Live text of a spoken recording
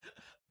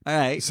All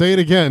right. Say it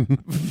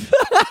again.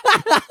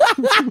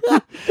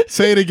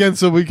 Say it again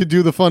so we could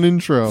do the fun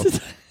intro.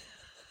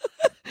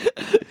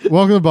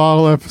 Welcome to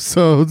Bottle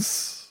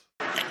Episodes.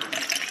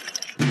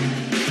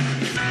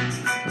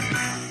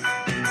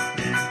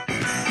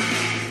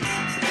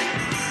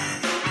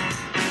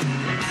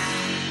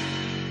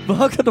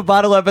 Welcome to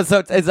Bottle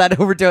Episodes. Is that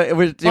what we're doing?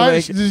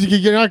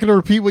 You're not going to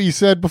repeat what you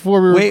said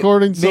before we were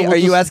recording. So are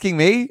you asking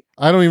me?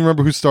 I don't even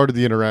remember who started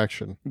the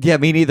interaction. Yeah,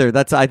 me neither.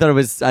 I thought it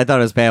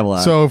was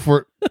Pamela. So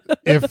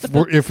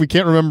if we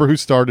can't remember who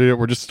started it,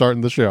 we're just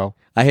starting the show.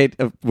 I hate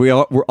we're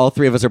all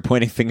three of us are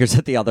pointing fingers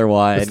at the other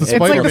one. It's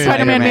like the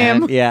Spider-Man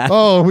meme. Yeah.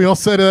 Oh, we all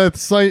said it at the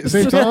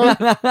same time.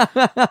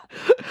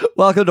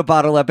 Welcome to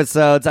Bottle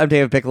Episodes. I'm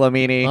David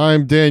Piccolomini.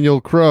 I'm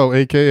Daniel Crow,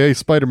 aka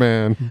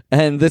Spider-Man.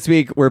 And this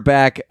week we're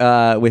back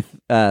with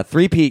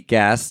three-peat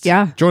guest.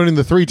 Yeah. Joining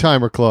the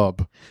Three-Timer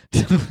Club.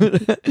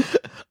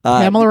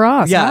 Pamela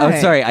Ross. Yeah, Hi.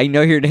 I'm sorry. I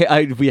know your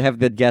name. We have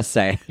the guest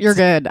say. You're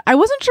good. I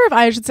wasn't sure if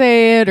I should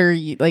say it or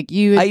you.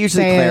 I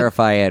usually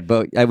clarify it,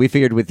 but we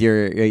figured with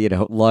your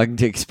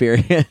long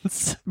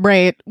experience.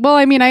 Right. Well,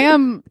 I mean, I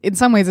am in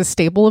some ways a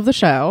staple of the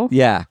show.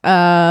 Yeah.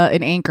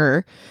 An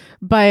anchor,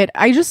 but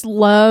I just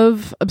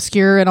love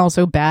obscure and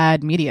also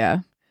bad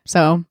media.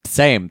 So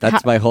Same.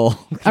 That's my whole.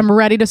 I'm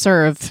ready to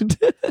serve.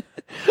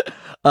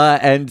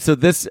 And so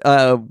this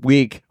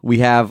week we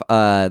have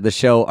the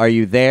show Are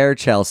You There,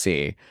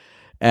 Chelsea?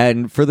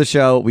 And for the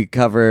show, we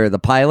cover the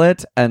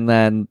pilot and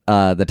then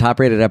the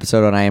top-rated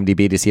episode on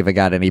IMDb to see if it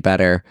got any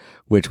better,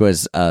 which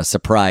was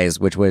Surprise,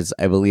 which was,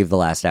 I believe, the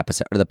last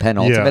episode, or the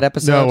penultimate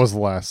episode. No, it was the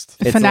last.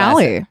 It's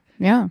Finale. the last.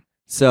 Yeah.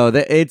 So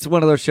it's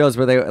one of those shows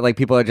where they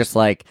people are just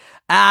like,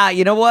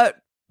 you know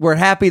what? We're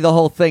happy the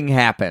whole thing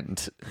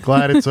happened.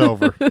 Glad it's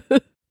over.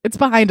 It's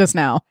behind us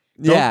now.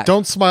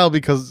 Don't smile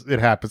because it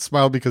happened.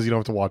 Smile because you don't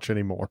have to watch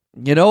anymore.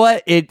 You know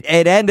what? It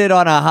ended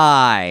on a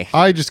high.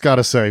 I just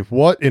gotta say,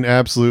 what an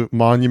absolute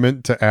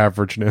monument to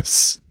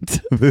averageness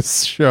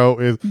this show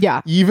is.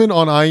 Yeah. Even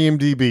on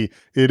IMDb,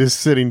 it is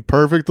sitting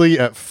perfectly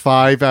at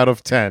 5 out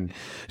of 10.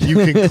 You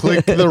can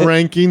click the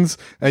rankings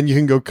and you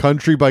can go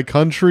country by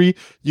country.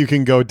 You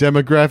can go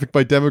demographic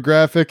by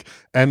demographic,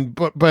 and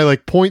by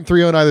like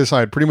 0.3 on either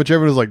side. Pretty much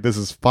everyone is like, this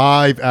is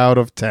 5 out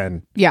of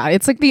 10. Yeah.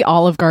 It's like the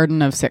Olive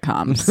Garden of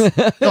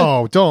sitcoms.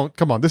 Oh, don't.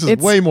 Come on. This is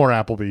way more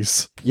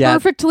Applebee's. Yeah.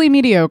 Perfectly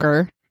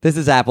mediocre. This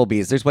is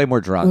Applebee's. There's way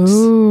more drunks.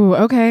 Ooh,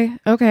 okay.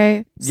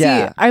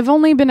 Yeah. See, I've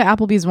only been to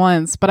Applebee's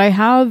once, but I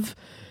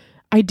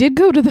did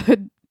go to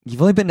the... You've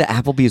only been to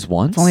Applebee's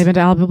once? I've only been to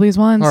Applebee's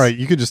once. All right.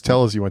 You could just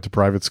tell us you went to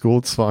private school.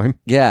 It's fine.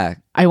 Yeah.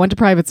 I went to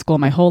private school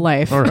my whole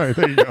life. All right.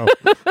 There you go.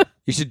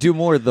 You should do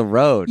more of the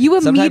road. You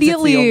Sometimes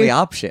immediately... it's the only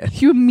option.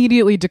 You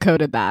immediately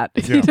decoded that.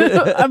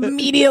 Yeah.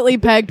 Immediately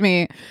pegged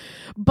me.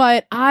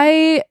 But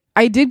I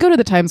did go to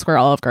the Times Square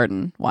Olive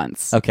Garden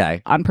once.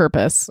 Okay. On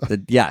purpose.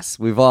 Yes,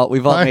 we've all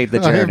made the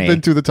I have journey.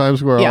 been to the Times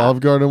Square Olive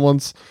Garden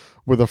once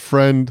with a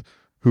friend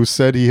who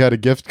said he had a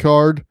gift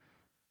card,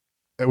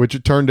 which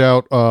it turned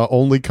out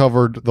only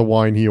covered the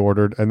wine he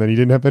ordered, and then he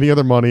didn't have any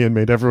other money and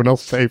made everyone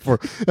else pay for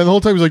it. And the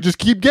whole time he was like, just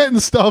keep getting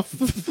stuff.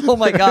 Oh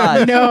my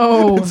God.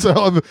 No. And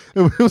so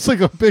it was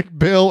like a big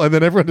bill, and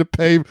then everyone had to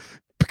pay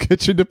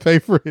kitchen to pay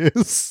for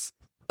his.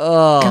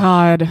 Oh.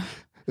 God.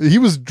 He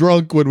was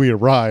drunk when we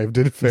arrived,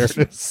 in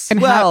fairness.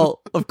 And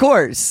Well, of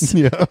course.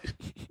 Yeah.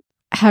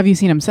 have you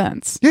seen him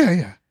since?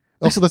 Yeah.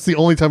 Also, that's the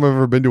only time I've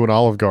ever been to an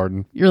Olive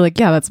Garden. You're like,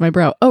 yeah, that's my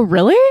bro. Oh,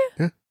 really?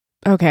 Yeah.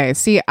 Okay.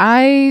 See,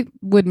 I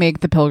would make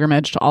the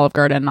pilgrimage to Olive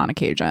Garden on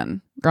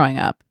occasion growing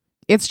up.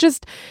 It's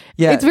just,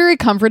 it's very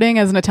comforting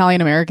as an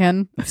Italian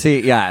American.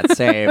 See, yeah,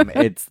 same.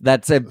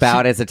 That's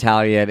about as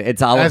Italian.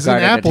 It's Olive As an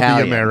Garden Applebee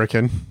Italian.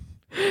 American.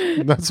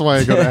 That's why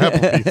I go to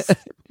Applebee's.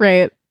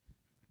 Right.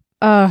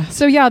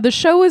 So yeah, the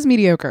show is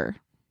mediocre.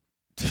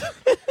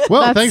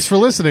 Well, thanks for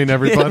listening,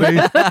 everybody.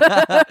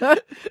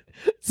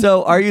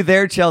 So, Are You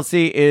There,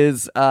 Chelsea?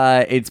 It's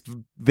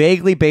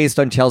vaguely based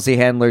on Chelsea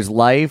Handler's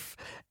life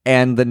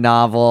and the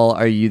novel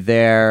Are You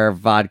There,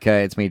 Vodka,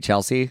 It's Me,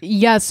 Chelsea.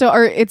 Yeah, so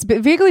it's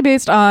vaguely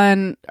based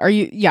on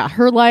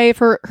her life,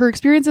 her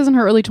experiences in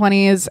her early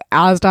 20s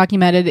as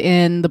documented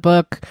in the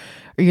book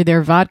Are You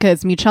There, Vodka,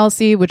 It's Me,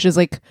 Chelsea, which is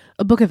like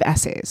a book of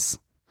essays.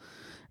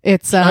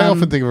 It's I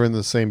often think of her in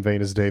the same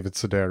vein as David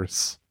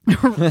Sedaris.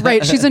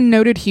 Right, she's a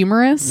noted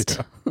humorist.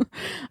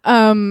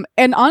 Yeah.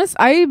 And honest,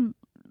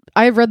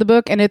 I've read the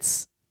book and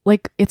it's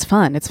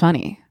fun, it's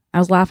funny. I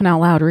was laughing out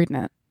loud reading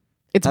it.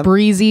 It's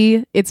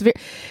breezy.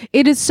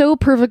 It is so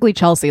perfectly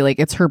Chelsea. Like,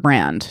 it's her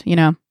brand, you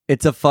know?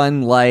 It's a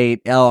fun,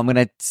 light, I'm going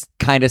to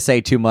kind of say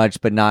too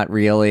much, but not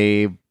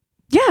really.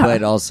 Yeah.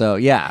 But also,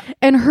 yeah.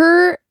 And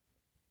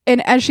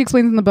as she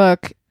explains in the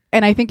book,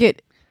 and I think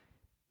it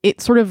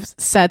sort of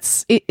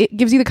it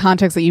gives you the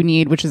context that you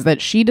need, which is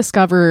that she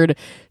discovered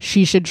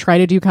she should try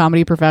to do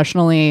comedy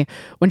professionally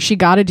when she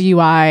got a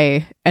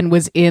DUI and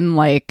was in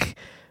like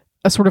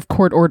a sort of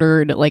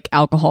court-ordered like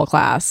alcohol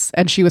class,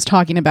 and she was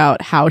talking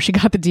about how she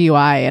got the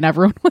DUI, and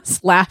everyone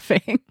was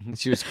laughing.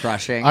 She was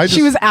crushing.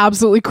 She was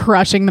absolutely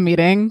crushing the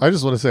meeting. I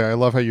just want to say, I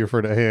love how you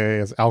refer to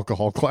AA as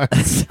alcohol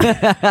class.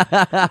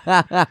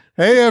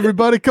 Hey,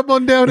 everybody, come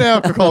on down to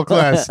alcohol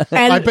class.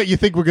 And- I bet you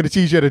think we're going to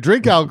teach you how to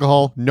drink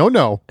alcohol.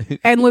 No.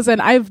 And listen,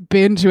 I've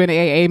been to an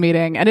AA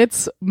meeting, and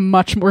it's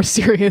much more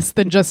serious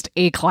than just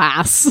a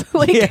class.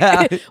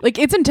 Yeah. Like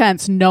it's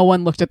intense. No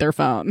one looked at their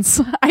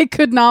phones. I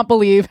could not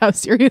believe how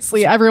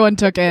seriously everyone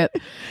took it.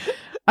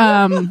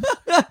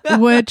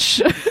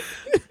 Which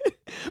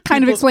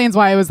kind of explains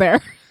why I was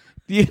there.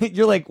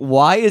 You're like,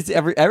 why is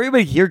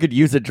everybody here could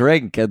use a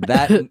drink, and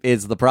that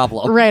is the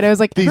problem. Right. I was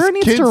like, These her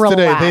needs kids to relax.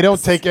 today, they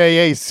don't take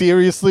AA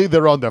seriously.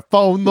 They're on their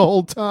phone the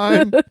whole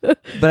time.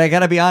 But I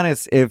gotta be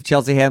honest, if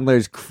Chelsea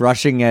Handler's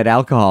crushing at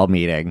alcohol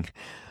meeting,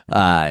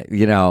 that's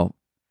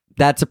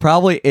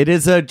it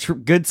is a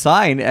good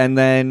sign. And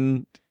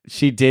then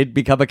she did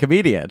become a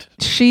comedian.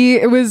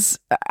 It was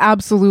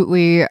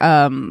absolutely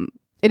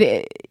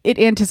it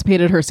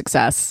anticipated her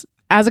success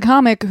as a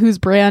comic whose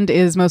brand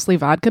is mostly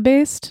vodka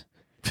based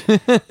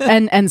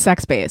and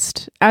sex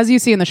based, as you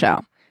see in the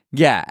show.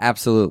 Yeah,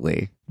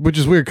 absolutely. Which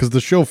is weird because the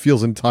show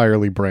feels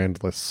entirely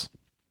brandless.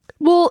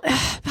 Well,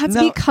 that's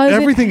because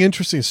everything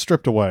interesting is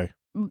stripped away.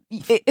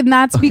 And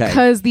that's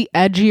because the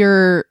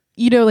edgier,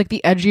 like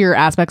the edgier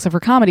aspects of her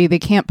comedy, they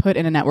can't put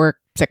in a network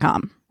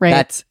sitcom,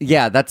 right?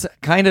 That's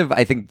kind of,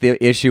 I think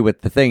the issue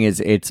with the thing is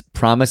it's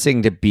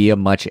promising to be a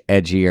much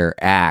edgier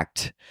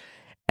act,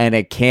 and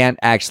it can't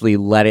actually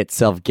let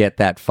itself get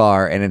that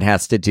far, and it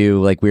has to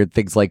do like weird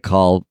things like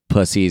call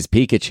pussies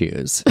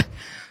Pikachus.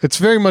 It's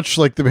very much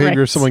like the behavior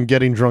Right. of someone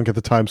getting drunk at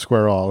the Times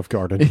Square Olive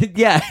Garden.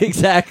 Yeah,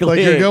 exactly. Like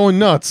you're going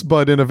nuts,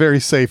 but in a very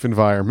safe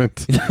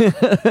environment.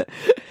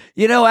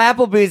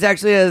 Applebee's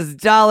actually has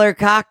dollar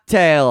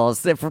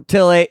cocktails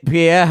till 8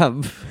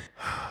 p.m.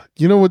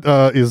 You know what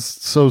is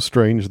so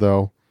strange,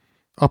 though?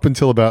 Up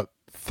until about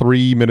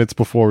 3 minutes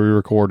before we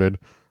recorded,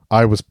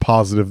 I was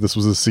positive this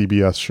was a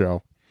CBS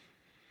show.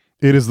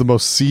 It is the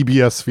most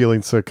CBS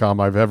feeling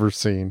sitcom I've ever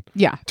seen.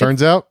 Yeah.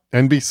 Turns out,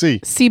 NBC.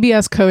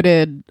 CBS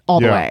coded all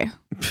the Yeah. way.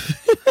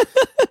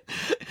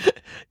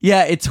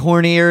 Yeah, it's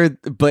hornier,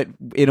 but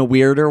in a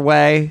weirder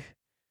way.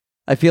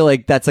 I feel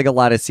like that's like a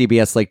lot of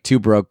CBS, like Two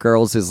Broke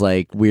Girls is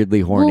like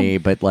weirdly horny,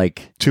 but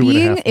like Two and a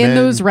Being Half in Men.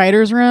 those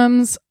writers'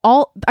 rooms,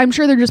 I'm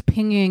sure they're just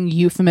pinging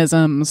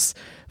euphemisms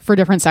for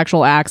different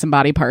sexual acts and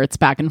body parts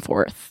back and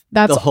forth.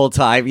 That's the whole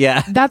time.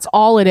 Yeah. that's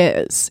all it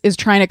is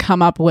trying to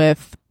come up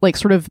with like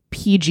sort of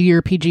PG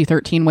or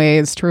PG-13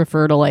 ways to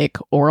refer to like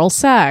oral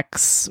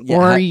sex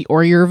or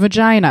your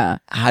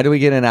vagina. How do we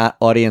get an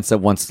audience that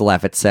wants to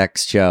laugh at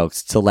sex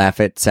jokes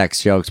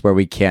where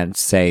we can't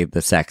say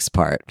the sex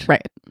part?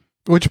 Right.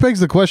 Which begs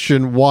the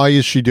question, why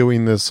is she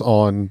doing this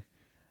on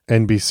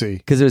NBC?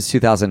 Because it was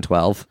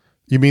 2012.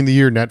 You mean the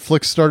year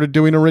Netflix started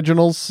doing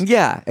originals?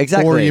 Yeah,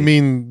 exactly. Or you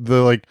mean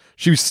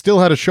she still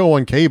had a show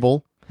on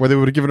cable where they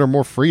would have given her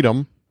more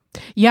freedom?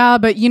 Yeah,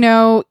 but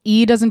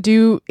E wasn't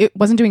doing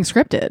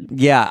scripted.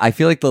 Yeah, I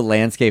feel like the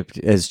landscape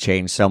has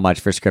changed so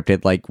much for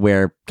scripted, like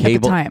where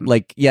cable, time.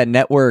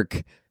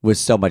 network was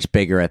so much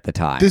bigger at the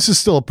time. This is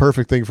still a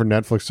perfect thing for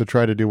Netflix to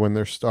try to do when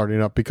they're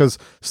starting up because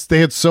they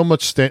had so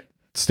much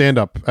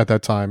stand-up at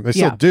that time. They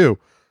still Yeah. do.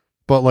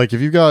 But like if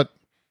you got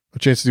a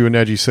chance to do an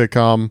edgy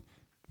sitcom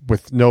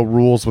with no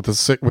rules with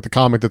a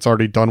comic that's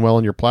already done well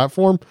on your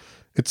platform,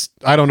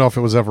 I don't know if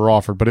it was ever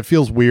offered, but it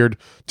feels weird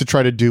to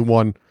try to do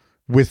one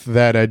with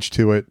that edge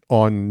to it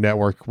on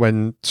network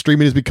when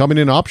streaming is becoming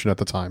an option at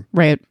the time.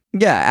 Right.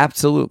 Yeah,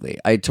 absolutely.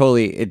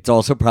 It's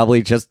also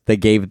probably just they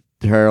gave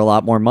her a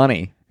lot more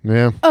money.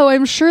 Yeah. Oh,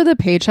 I'm sure the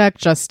paycheck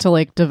just to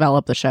like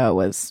develop the show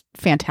was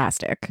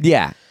fantastic.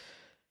 Yeah.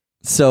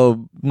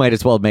 So might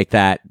as well make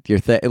that your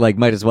thing. Like,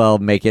 might as well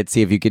make it,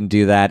 see if you can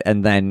do that.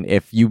 And then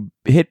if you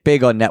hit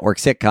big on network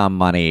sitcom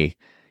money,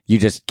 you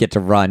just get to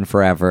run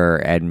forever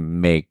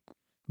and make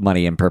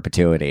money in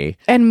perpetuity.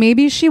 And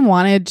maybe she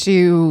wanted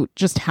to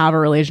just have a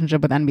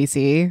relationship with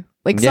NBC.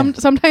 Like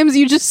sometimes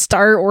you just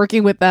start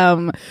working with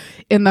them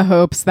in the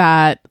hopes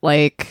that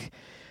like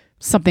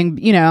something,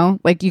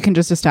 like you can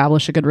just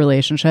establish a good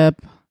relationship.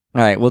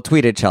 All right, we'll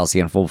tweet at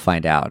Chelsea and we'll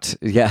find out.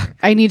 Yeah.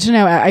 I need to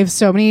know. I have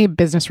so many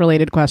business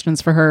related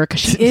questions for her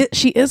because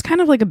she is kind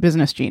of like a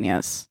business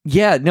genius.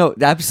 Yeah, no,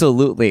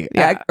 absolutely.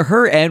 Yeah.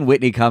 Her and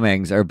Whitney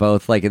Cummings are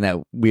both like in that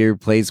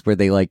weird place where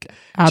they like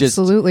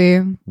Absolutely.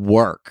 just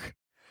work.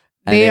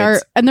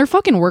 And they're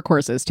fucking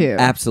workhorses too.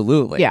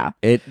 Absolutely. Yeah.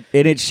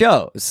 It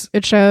shows.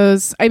 It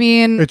shows. I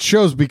mean, It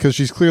shows because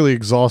she's clearly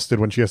exhausted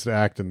when she has to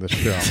act in this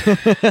show.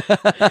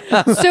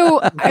 so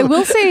I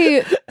will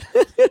say,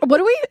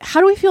 how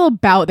do we feel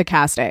about the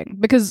casting?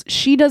 Because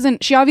she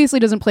obviously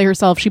doesn't play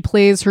herself. She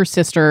plays her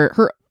sister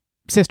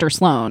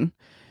Sloane.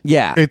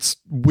 Yeah. It's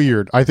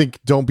weird. I think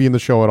don't be in the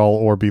show at all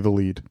or be the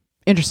lead.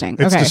 Interesting.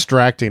 It's Okay.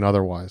 distracting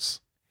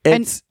otherwise. It's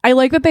And I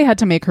like that they had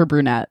to make her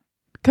brunette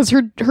because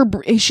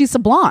she's a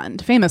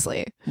blonde,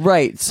 famously.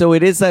 right. So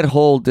it is that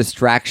whole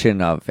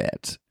distraction of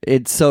it.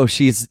 It's so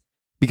she's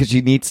because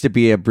she needs to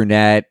be a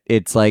brunette.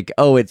 It's like,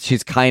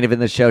 she's kind of in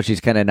the show, she's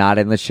kind of not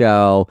in the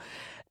show.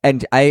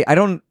 And I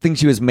don't think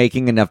she was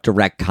making enough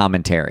direct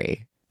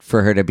commentary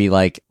for her to be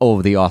like,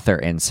 the author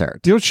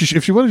insert. You know,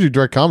 if she wanted to do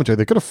direct commentary,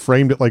 they could have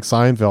framed it like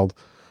Seinfeld,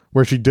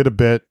 where she did a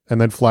bit and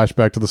then flashed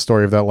back to the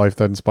story of that life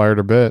that inspired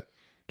her bit.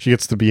 She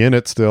gets to be in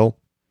it still.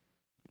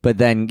 But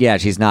then,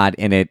 she's not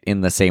in it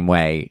in the same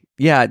way.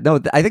 Yeah, no,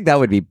 I think that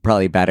would be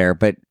probably better.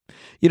 But,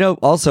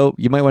 also,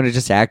 you might want to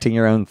just act in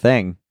your own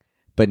thing,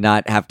 but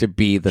not have to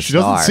be the She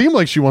star. doesn't seem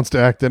like she wants to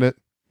act in it.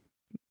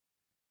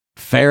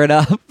 Fair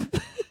enough.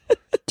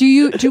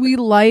 Do we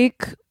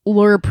like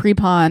Laura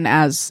Prepon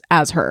as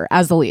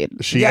the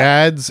lead? She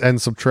adds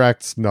and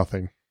subtracts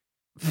nothing.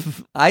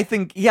 I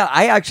think,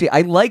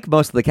 I like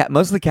most of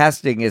the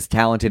casting is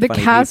talented, The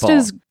funny cast people.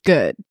 is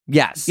good.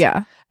 Yes.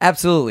 Yeah.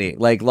 Absolutely.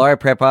 Like Laura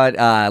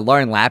Prepon,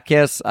 Lauren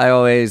Lapkus, I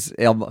always...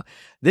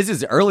 this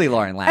is early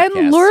Lauren Lapkus.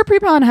 And Laura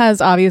Prepon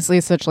has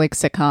obviously such like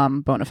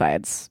sitcom bona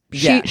fides.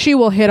 She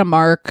will hit a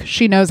mark.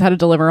 She knows how to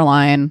deliver a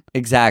line.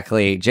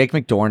 Exactly. Jake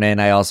McDornan,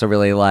 I also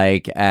really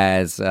like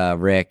as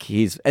Rick.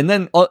 And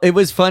then it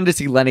was fun to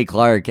see Lenny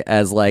Clark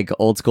as like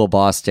old school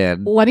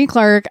Boston. Lenny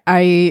Clark,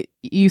 I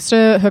used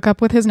to hook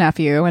up with his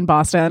nephew in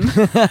Boston.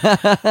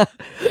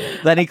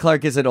 Lenny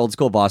Clark is an old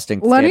school Boston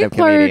Lenny stand-up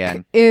Clark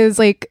comedian. is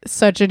like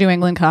such a New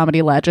England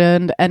comedy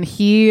legend, and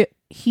he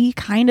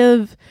kind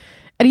of,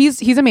 and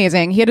he's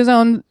amazing. He had his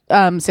own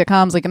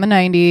sitcoms like in the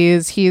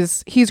 90s.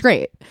 He's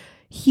great.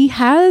 He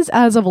has,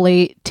 as of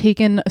late,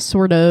 taken a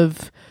sort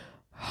of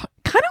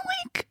kind of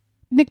like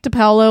Nick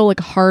DiPaolo, like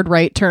hard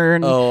right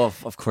turn. Oh,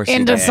 of course he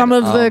into did. some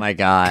of the my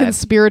God.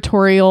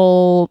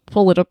 conspiratorial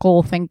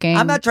political thinking.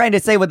 I'm not trying to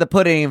say what they're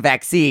putting in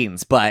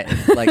vaccines, but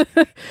like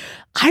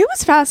I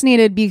was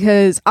fascinated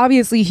because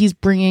obviously he's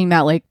bringing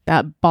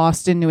that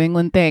Boston, New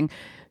England thing.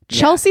 Yeah.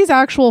 Chelsea's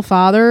actual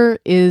father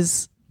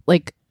is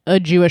like a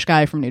Jewish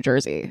guy from New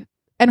Jersey,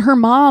 and her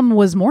mom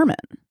was Mormon.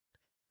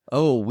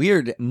 oh,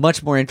 weird.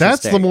 Much more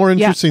interesting. That's the more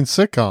interesting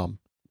sitcom.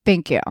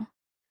 Thank you.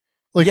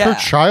 Like her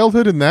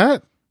childhood in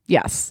that?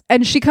 Yes.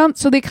 And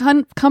they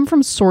come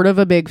from sort of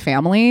a big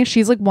family.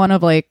 She's like one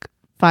of like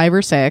 5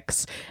 or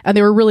 6, and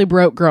they were really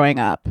broke growing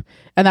up.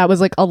 And that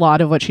was like a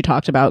lot of what she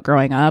talked about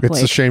growing up.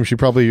 It's a shame. She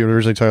probably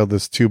originally titled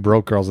this Two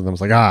Broke Girls and then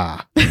was like,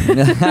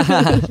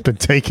 been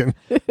taken.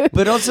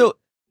 But also,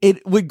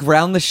 it would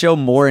ground the show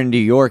more in New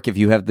York if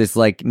you have this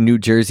like New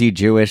Jersey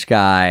Jewish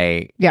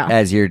guy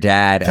as your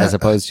dad, as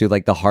opposed to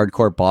like the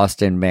hardcore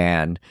Boston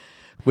man,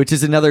 which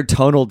is another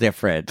tonal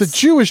difference. The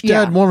Jewish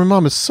dad, Mormon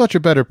mom is such a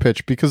better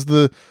pitch because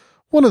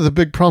one of the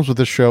big problems with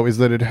this show is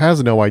that it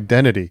has no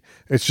identity.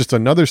 It's just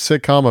another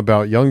sitcom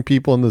about young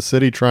people in the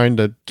city trying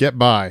to get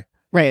by.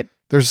 Right.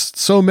 There's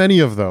so many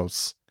of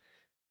those.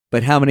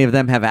 But how many of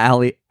them have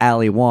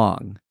Ali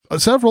Wong?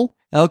 Several.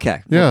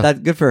 Okay. Yeah. Well, that's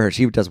good for her.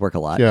 She does work a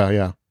lot.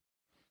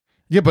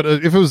 Yeah, but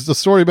if it was a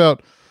story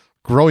about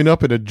growing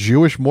up in a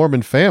Jewish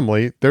Mormon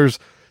family, there's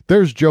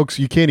jokes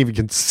you can't even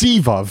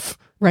conceive of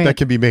that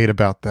can be made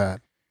about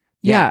that.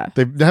 Yeah.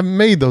 They haven't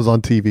made those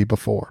on TV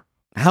before.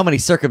 How many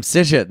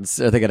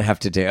circumcisions are they going to have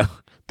to do?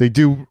 They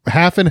do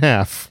half and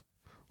half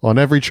on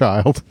every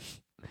child.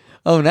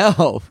 Oh,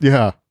 no.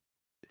 Yeah.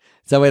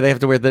 Is that why they have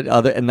to wear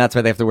and that's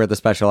why they have to wear the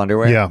special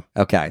underwear? Yeah.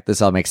 Okay.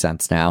 This all makes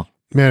sense now.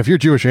 Man, if you're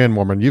Jewish and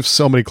Mormon, you have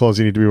so many clothes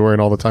you need to be wearing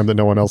all the time that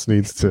no one else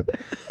needs to.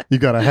 You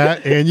got a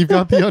hat and you've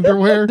got the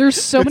underwear.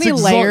 There's so many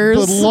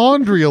layers. The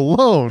laundry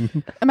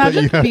alone.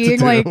 Imagine being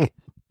like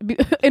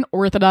an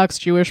Orthodox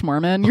Jewish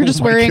Mormon. You're just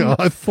wearing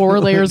 4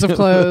 layers of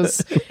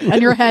clothes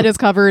and your head is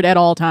covered at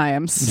all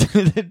times.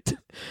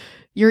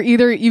 You've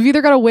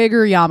either got a wig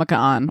or a yarmulke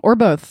on, or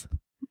both.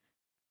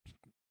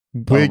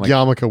 Wig,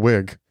 yarmulke,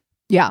 wig.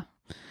 Yeah.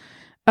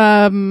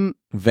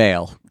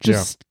 Veil.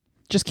 Just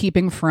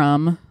keeping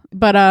from.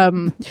 But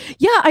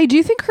I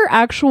do think her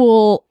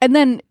actual, and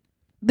then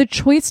the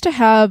choice to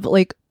have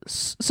like,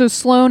 so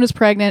Sloane is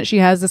pregnant, she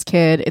has this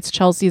kid, it's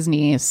Chelsea's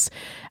niece,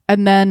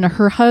 and then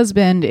her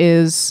husband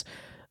is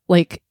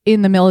like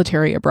in the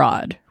military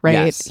abroad, right?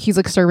 Yes. He's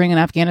like serving in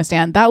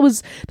Afghanistan.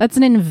 That's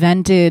an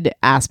invented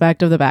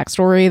aspect of the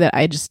backstory that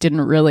I just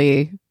didn't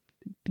really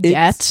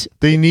get.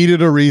 They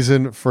needed a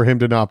reason for him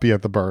to not be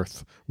at the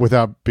birth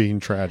without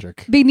being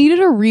tragic. They needed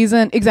a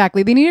reason,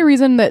 exactly. They needed a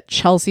reason that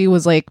Chelsea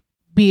was like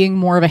being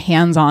more of a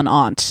hands-on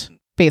aunt,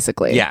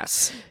 basically.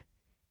 Yes.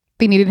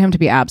 They needed him to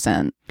be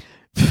absent.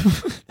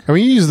 I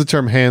mean, you use the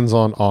term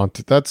hands-on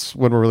aunt. That's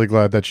when we're really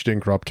glad that she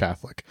didn't grow up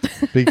Catholic.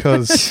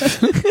 Because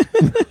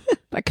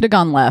that could have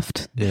gone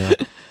left. Yeah.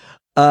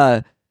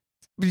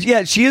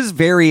 Yeah, she is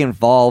very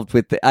involved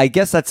with I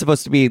guess that's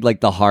supposed to be like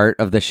the heart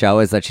of the show,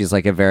 is that she's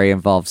like a very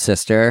involved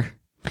sister.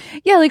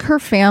 Yeah, like her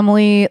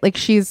family, like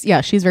she's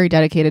very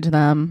dedicated to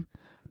them.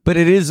 But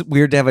it is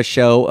weird to have a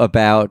show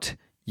about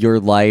your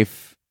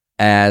life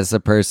as a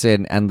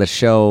person, and the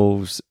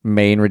show's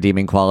main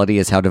redeeming quality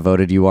is how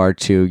devoted you are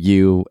to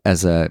you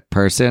as a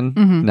person,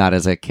 not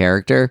as a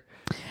character.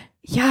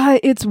 Yeah,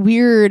 it's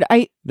weird.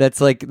 That's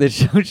like the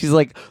show. She's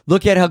like,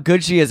 look at how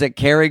good she is at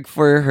caring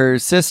for her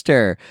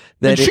sister.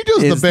 And she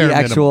does the bare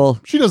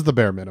minimum. She does the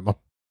bare minimum.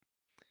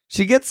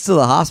 She gets to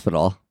the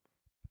hospital.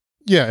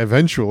 Yeah,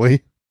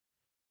 eventually.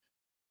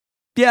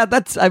 Yeah,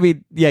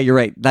 you're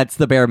right. That's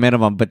the bare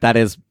minimum, but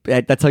that's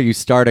how you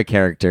start a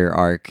character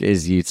arc,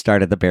 is you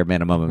start at the bare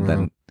minimum and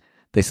then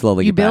they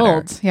slowly You get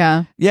better. build,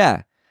 yeah.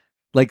 Yeah.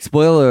 Like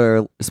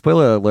spoiler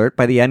alert,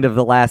 by the end of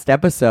the last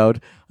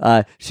episode,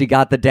 she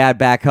got the dad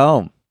back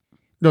home.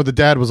 No, the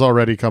dad was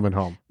already coming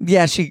home.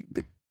 Yeah, she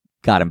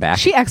got him back.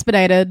 She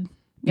expedited.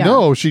 Yeah.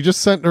 No, she just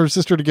sent her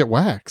sister to get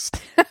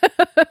waxed.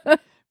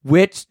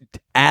 Which,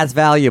 as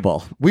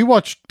valuable. We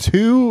watched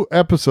 2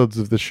 episodes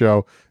of the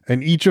show,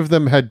 and each of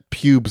them had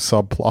pube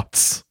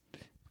subplots.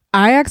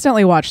 I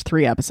accidentally watched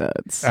 3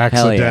 episodes.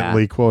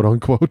 Accidentally, quote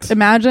unquote.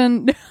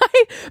 Imagine,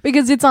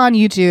 because it's on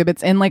YouTube.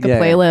 It's in like a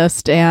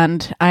playlist,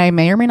 and I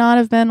may or may not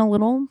have been a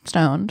little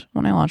stoned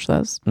when I watched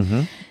this.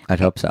 Mm-hmm. I'd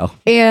hope so.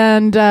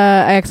 And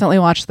I accidentally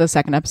watched the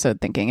second episode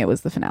thinking it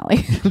was the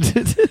finale.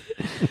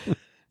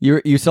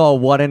 You saw a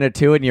 1 and a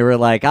 2, and you were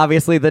like,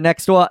 obviously the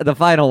next one, the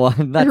final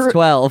one, that's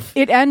 12.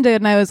 It ended,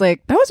 and I was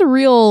like, that was a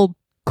real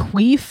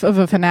queef of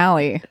a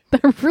finale.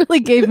 That really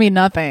gave me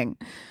nothing.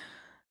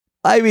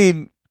 I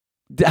mean,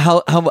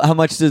 how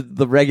much did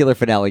the regular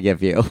finale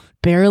give you?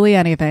 Barely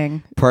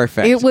anything.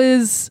 Perfect. It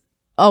was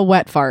a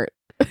wet fart.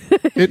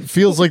 It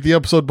feels like the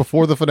episode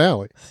before the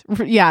finale.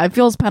 Yeah, it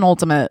feels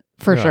penultimate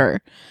for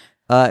sure.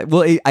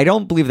 Well, I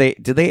don't believe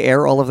did they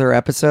air all of their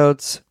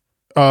episodes?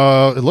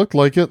 It looked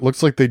like it.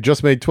 Looks like they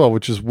just made 12,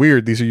 which is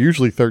weird. These are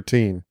usually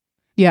 13.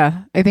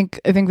 Yeah, I think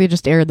they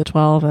just aired the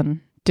 12 and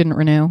didn't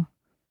renew.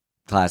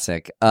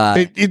 Classic.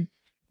 I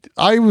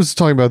was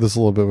talking about this a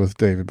little bit with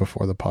David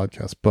before the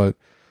podcast, but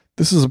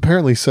this is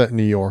apparently set in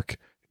New York.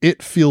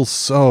 It feels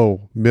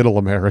so middle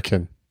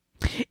American.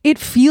 It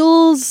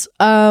feels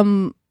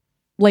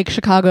like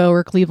Chicago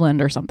or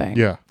Cleveland or something.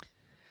 Yeah.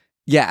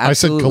 Yeah,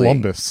 absolutely. I said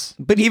Columbus.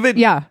 But even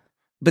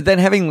But then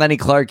having Lenny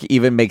Clark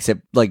even makes it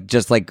like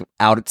just like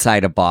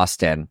outside of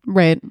Boston.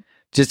 Right.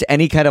 Just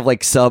any kind of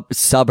like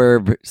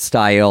suburb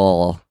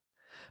style.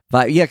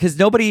 But yeah, because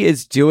nobody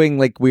is doing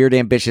like weird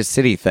ambitious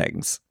city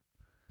things.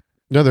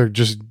 No, they're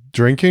just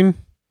drinking.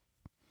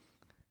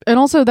 And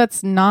also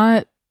that's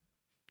not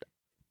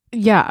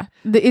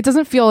it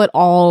doesn't feel at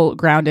all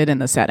grounded in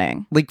the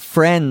setting. Like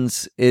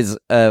Friends is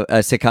a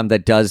sitcom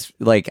that does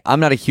like, I'm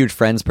not a huge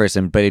Friends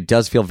person, but it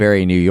does feel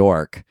very New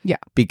York. Yeah.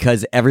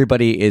 Because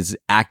everybody is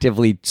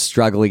actively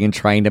struggling and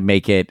trying to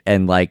make it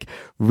and like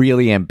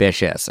really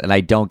ambitious. And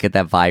I don't get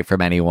that vibe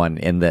from anyone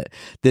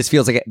this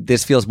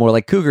feels more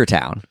like Cougar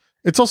Town.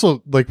 It's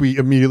also like we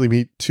immediately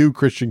meet 2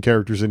 Christian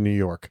characters in New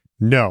York.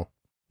 No.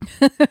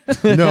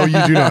 No,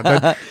 you do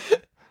not.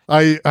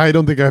 I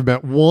don't think I've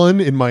met one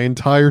in my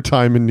entire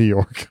time in New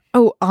York.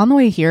 Oh, on the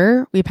way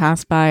here, we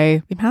passed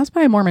by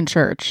a Mormon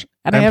church.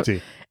 And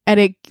empty.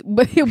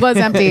 It was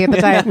empty at the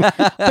time,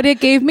 but it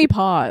gave me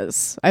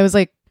pause. I was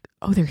like,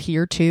 oh, they're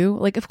here too?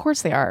 Like, of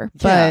course they are.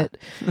 But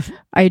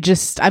I've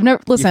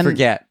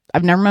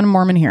never met a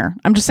Mormon here.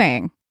 I'm just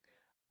saying.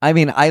 I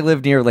mean, I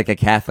live near like a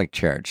Catholic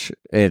church.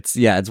 It's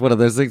one of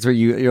those things where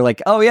you're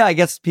like, oh yeah, I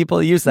guess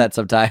people use that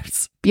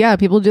sometimes. Yeah,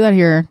 people do that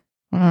here.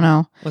 I don't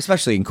know. Well,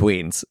 especially in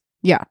Queens.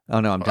 Yeah. Oh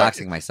no, I'm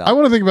doxing myself. I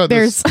want to think about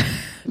this.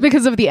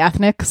 Because of the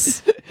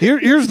ethnics.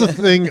 Here's the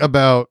thing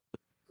about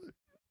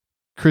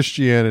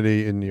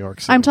Christianity in New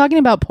York City. I'm talking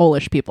about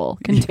Polish people.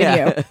 Continue.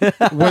 Yeah.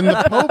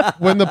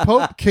 When the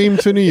Pope came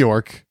to New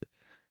York,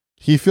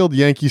 he filled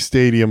Yankee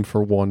Stadium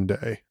for 1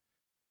 day.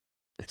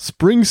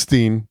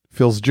 Springsteen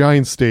fills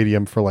Giant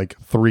Stadium for like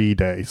 3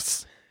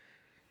 days.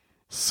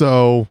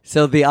 So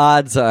the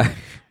odds are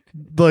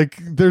like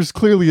there's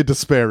clearly a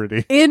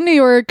disparity. In New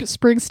York,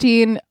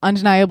 Springsteen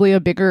undeniably a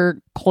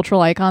bigger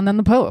cultural icon than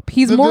the Pope.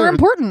 He's more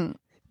important.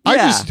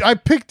 I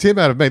picked him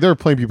out of May. There are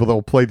plenty of people that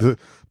will play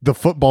the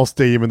football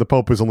stadium and the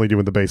Pope is only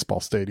doing the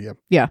baseball stadium.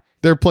 Yeah.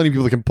 There are plenty of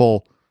people that can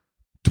pull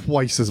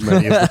twice as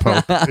many as the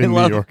Pope in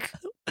New York.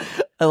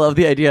 I love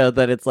the idea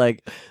that it's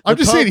like I'm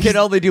just saying he can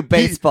only do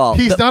baseball.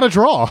 He's not a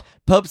draw.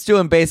 Pope's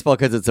doing baseball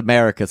because it's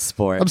America's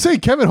sport. I'm saying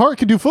Kevin Hart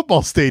can do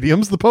football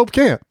stadiums. The Pope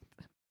can't.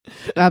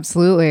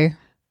 Absolutely.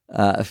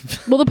 Well,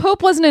 the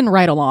Pope wasn't in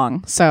Ride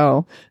Along,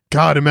 so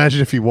God,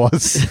 imagine if he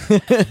was.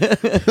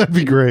 That'd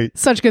be great.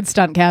 Such good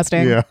stunt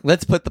casting. Yeah.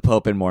 Let's put the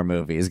Pope in more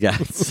movies,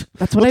 guys.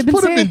 That's what I've been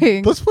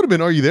saying. Let's put him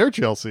in Are You There,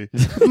 Chelsea?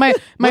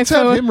 Let's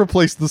have him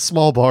replace the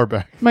small bar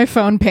back. My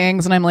phone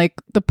pings and I'm like,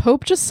 the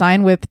Pope just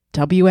signed with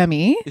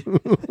WME?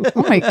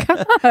 Oh my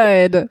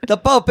God. The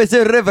Pope is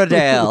in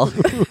Riverdale.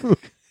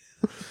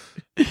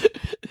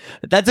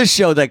 That's a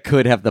show that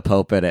could have the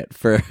Pope in it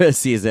for a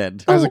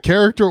season. As a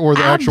character or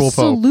the actual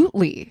Pope?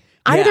 Absolutely.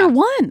 Either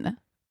one.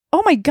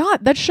 Oh my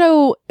God. That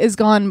show is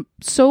gone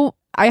so...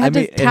 I had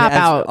to tap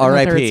out in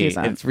the third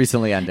season. It's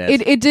recently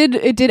ended. It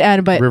did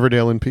end, but...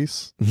 Riverdale in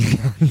peace?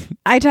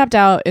 I tapped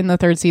out in the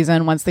third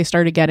season once they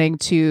started getting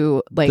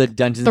to like the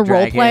Dungeons the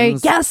role play.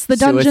 Dragons, Yes, the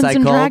Dungeons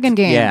and Dragon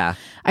game. Yeah.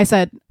 I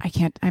said, I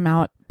can't, I'm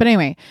out. But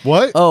anyway.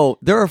 What? Oh,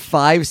 there are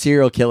 5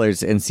 serial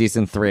killers in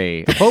season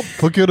 3. The Pope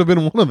could have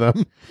been one of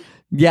them.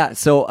 Yeah,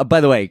 so by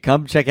the way,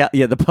 come check out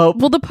the Pope.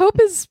 Well, the Pope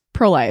is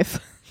pro-life.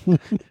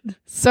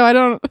 So I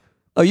don't...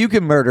 Oh, you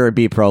can murder and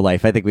be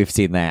pro-life. I think we've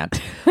seen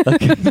that.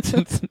 Okay.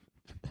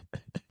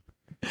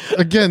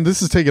 Again,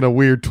 this is taking a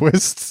weird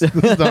twist. This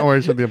is not where I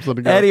should the episode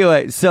to go.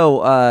 Anyway, so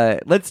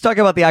let's talk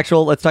about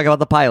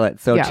the pilot.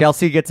 So Yeah.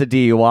 Chelsea gets a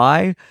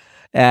DUI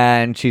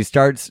and she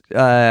starts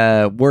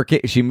working.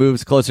 She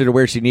moves closer to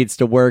where she needs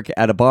to work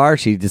at a bar.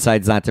 She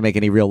decides not to make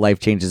any real life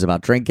changes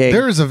about drinking.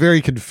 There is a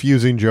very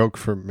confusing joke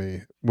for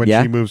me when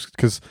Yeah? she moves,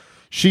 because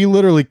she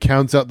literally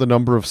counts out the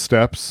number of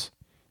steps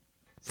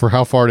for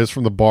how far it is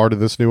from the bar to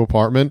this new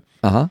apartment,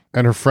 Uh-huh.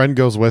 and her friend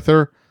goes with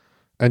her,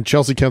 and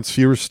Chelsea counts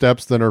fewer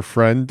steps than her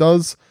friend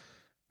does,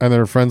 and then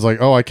her friend's like,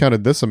 oh, I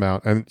counted this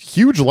amount, and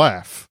huge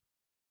laugh.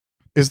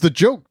 Is the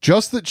joke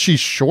just that she's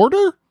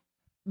shorter?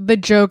 The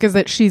joke is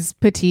that she's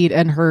petite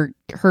and her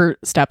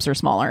steps are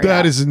smaller.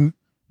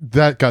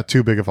 That got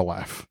too big of a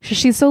laugh.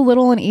 She's so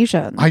little and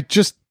Asian.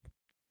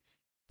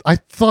 I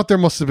thought there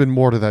must have been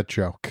more to that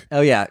joke.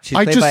 Oh, yeah. She's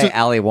I played just- by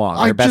Ali Wong.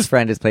 I Her best just-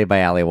 friend is played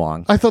by Ali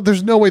Wong. I thought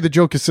there's no way the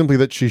joke is simply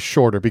that she's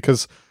shorter,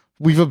 because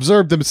we've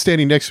observed them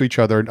standing next to each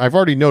other, and I've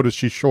already noticed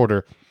she's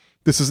shorter.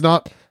 This is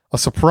not a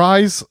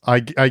surprise. I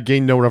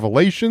gained no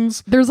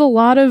revelations. There's a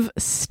lot of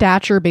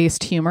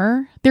stature-based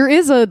humor. There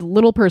is a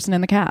little person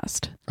in the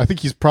cast. I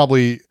think he's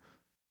probably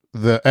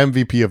the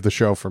MVP of the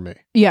show for me.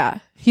 Yeah,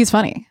 he's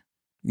funny.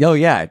 Oh,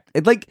 yeah.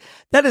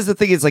 That is the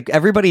thing, is like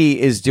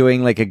everybody is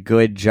doing like a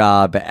good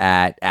job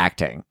at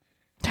acting.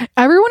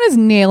 Everyone is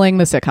nailing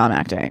the sitcom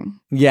acting.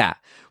 Yeah.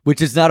 Which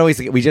is not always,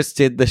 we just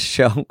did the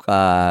show,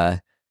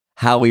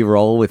 How We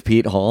Roll with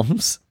Pete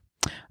Holmes.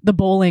 The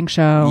bowling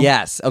show.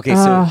 Yes. Okay.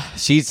 So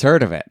she's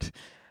heard of it.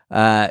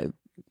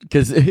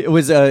 Because it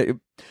was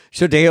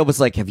Shodeo was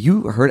like, have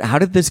you heard, how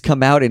did this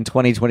come out in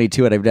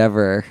 2022? And I've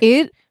never.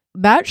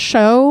 That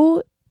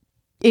show,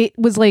 it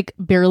was like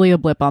barely a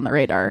blip on the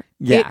radar.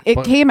 Yeah.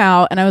 It came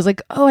out and I was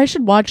like, oh, I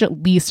should watch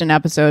at least an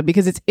episode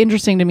because it's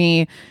interesting to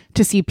me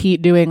to see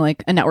Pete doing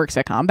like a network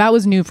sitcom. That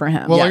was new for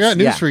him. Well, I Yes, got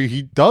news yeah. for you.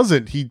 He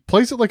doesn't. He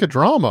plays it like a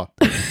drama.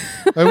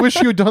 I wish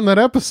you had done that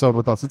episode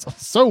with us. It's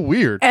so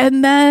weird.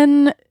 And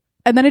then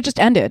it just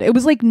ended. It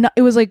was like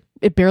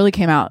it barely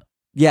came out.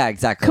 Yeah,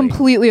 exactly.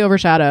 Completely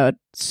overshadowed.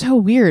 So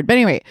weird. But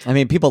anyway, I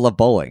mean, people love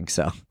bowling.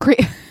 So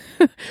great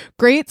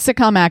great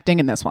sitcom acting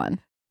in this one.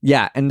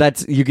 yeah. And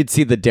you could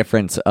see the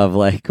difference of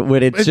like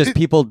when it's just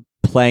people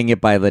playing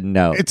it by the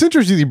note. It's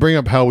interesting you bring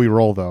up How We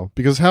Roll, though,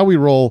 because How We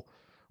Roll,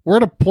 we're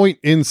at a point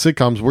in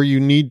sitcoms where you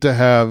need to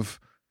have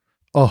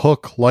a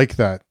hook like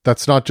that.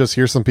 That's not just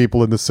here's some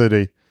people in the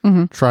city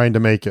trying to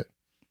make it.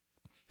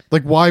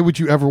 Like, why would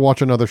you ever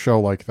watch another show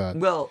like that?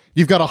 Well,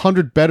 You've got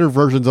 100 better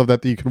versions of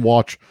that you can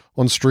watch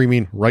on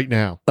streaming right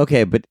now.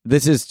 okay, but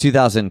this is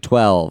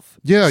 2012.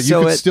 Yeah, you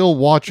So can still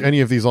watch any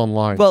of these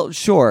online. Well,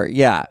 sure,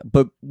 yeah,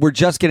 but we're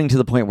just getting to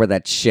the point where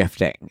that's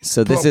shifting.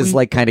 So this But is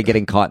like kind of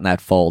getting caught in that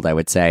fold, I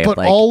would say. but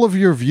like, all of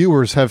your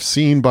viewers have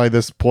seen by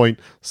this point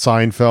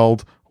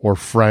Seinfeld or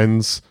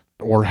Friends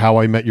or How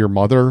I Met Your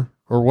Mother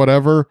or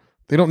whatever.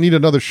 They don't need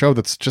another show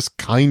that's just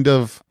kind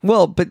of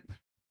well, but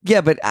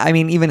yeah, but I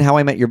mean, even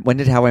when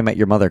did How I Met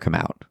Your Mother come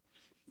out?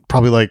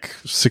 probably like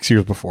 6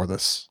 years before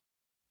this.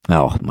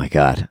 Oh my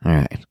God! All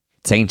right,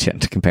 it's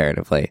ancient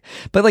comparatively,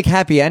 but like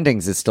Happy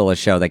Endings is still a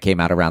show that came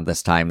out around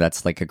this time.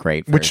 That's like a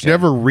great version. Which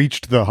never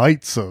reached the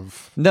heights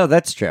of. No,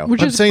 that's true.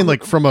 Which I'm is saying,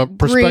 like, from a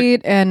perspective.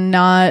 great and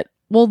not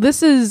well,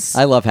 this is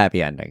I love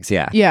Happy Endings.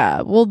 Yeah.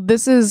 yeah. Well,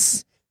 this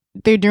is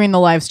they're doing the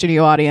live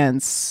studio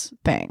audience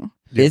thing.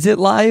 Is it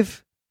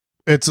live?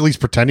 It's at least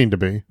pretending to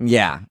be.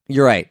 Yeah,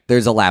 you're right.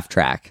 There's a laugh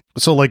track,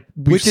 So, like,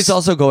 which is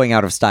also going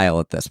out of style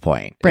at this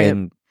point. Right.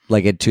 In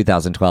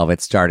 2012,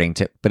 it's starting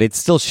to, but it's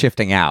still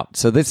shifting out.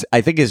 So this, I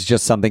think, is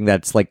just something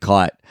that's like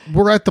caught.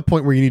 we're at the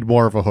point where you need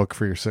more of a hook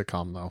for your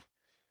sitcom, though.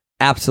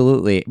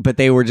 Absolutely. But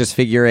they were just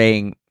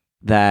figuring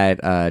that,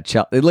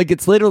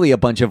 it's literally a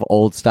bunch of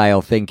old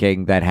style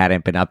thinking that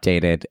hadn't been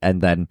updated.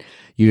 And then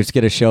you just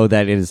get a show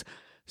that is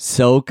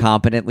so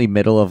competently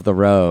middle of the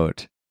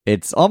road.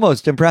 It's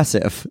almost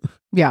impressive.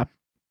 Yeah.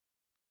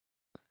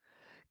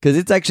 Because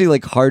it's actually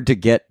like hard to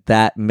get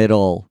that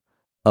middle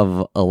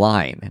of a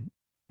line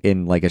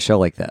in like a show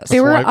like this.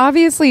 They were why-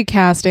 obviously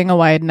casting a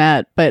wide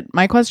net, but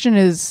my question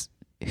is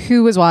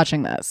who was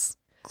watching this?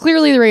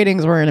 Clearly the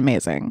ratings weren't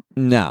amazing.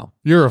 No.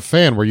 You're a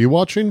fan. Were you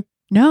watching?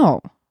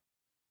 No.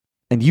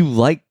 And you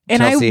like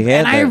And Chelsea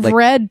Handler. I've like,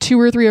 read 2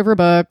 or 3 of her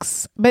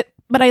books, but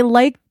I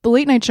liked the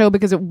late night show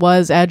because it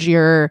was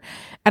edgier,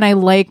 and I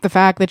like the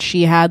fact that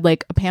she had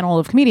like a panel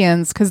of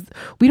comedians because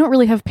we don't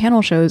really have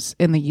panel shows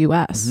in the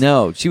U.S.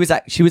 No, she was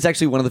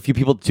actually one of the few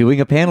people doing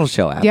a panel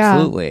show.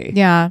 Absolutely.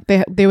 Yeah.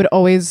 They would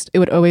always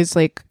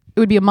like it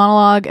would be a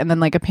monologue and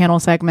then like a panel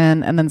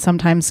segment and then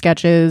sometimes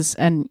sketches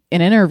and an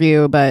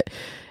interview, but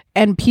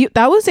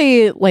that was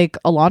a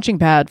launching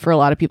pad for a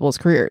lot of people's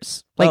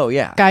careers. Like, oh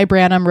yeah. Guy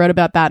Branum wrote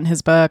about that in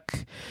his book.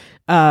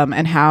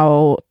 And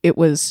how it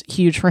was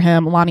huge for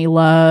him. Lonnie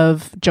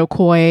Love, Joe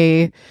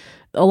Coy,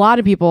 a lot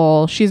of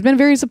people. She's been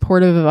very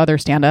supportive of other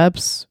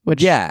stand-ups,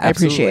 which Yeah, I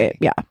appreciate. absolutely.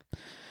 Yeah.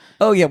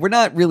 Oh yeah. We're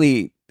not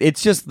really.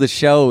 It's just the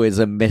show is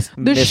a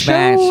mismatch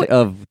show-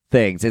 of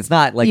things. It's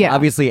not like Yeah.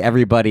 obviously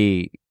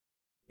everybody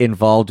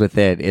involved with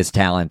it is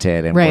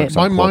talented and Right. works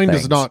on My cool mind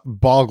things. is not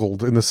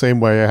boggled in the same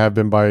way I have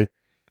been by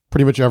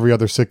pretty much every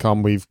other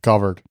sitcom we've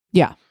covered.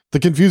 Yeah. The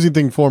confusing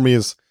thing for me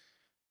is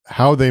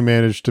how they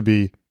managed to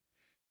be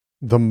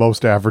the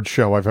most average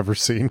show I've ever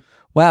seen.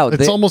 Wow.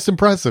 It's almost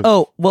impressive.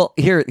 Oh, well,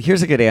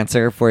 here's a good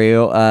answer for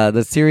you.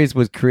 The series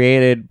was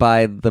created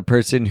by the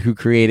person who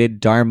created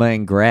Dharma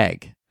and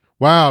Greg.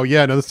 Wow.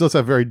 Yeah. No, this does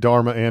have very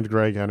Dharma and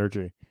Greg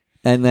energy.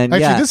 And then,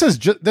 Actually,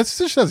 yeah. this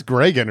just has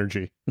Greg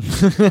energy.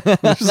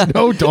 There's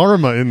no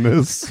Dharma in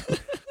this.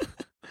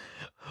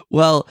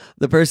 Well,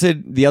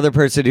 the other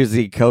person who's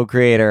the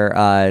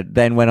co-creator,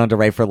 then went on to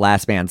write for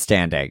Last Man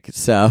Standing.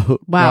 So,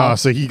 Wow.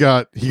 So he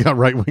got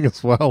right wing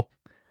as well.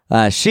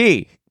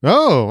 she,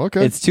 Oh,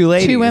 okay. it's two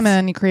ladies. Two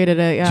women. You created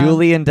it. Yeah.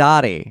 Julie and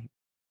Dottie.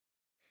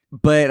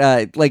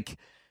 But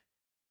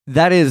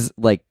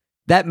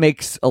that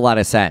makes a lot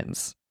of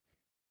sense.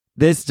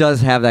 This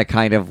does have that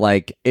kind of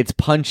it's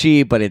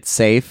punchy, but it's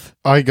safe.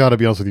 I gotta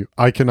be honest with you.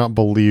 I cannot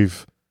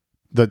believe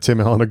that Tim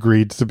Allen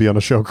agreed to be on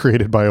a show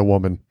created by a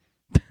woman.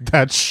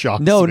 That shocks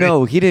me.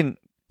 No, he didn't.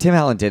 Tim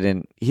Allen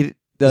didn't. Is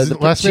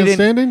it Last Man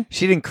Standing?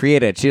 She didn't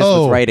create it. She just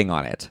was writing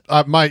on it.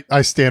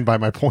 I stand by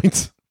my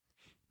point.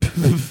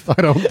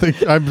 I don't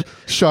think I'm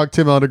shocked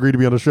Tim Allen agreed to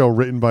be on a show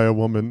written by a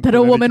woman. That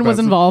a woman was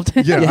involved.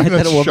 Yeah, Yeah,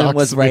 that a woman shocks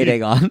was me.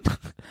 writing on.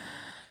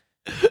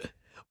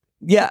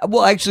 Yeah,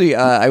 well, actually,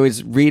 I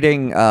was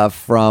reading there's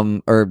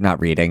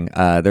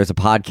a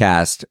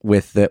podcast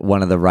with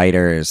one of the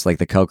writers, like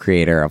the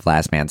co-creator of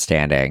Last Man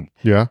Standing.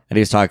 Yeah. And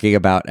he was talking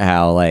about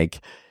how, it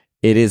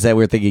is that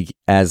we're thinking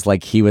as,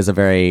 he was a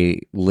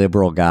very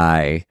liberal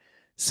guy,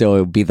 so it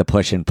would be the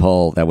push and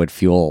pull that would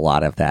fuel a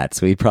lot of that.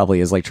 So he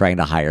probably is, trying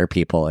to hire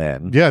people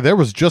in. Yeah, there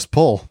was just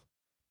pull.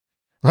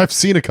 I've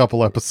seen a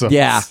couple episodes.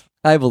 Yeah,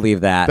 I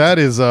believe that. That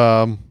is,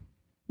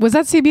 Was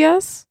that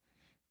CBS?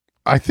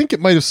 I think it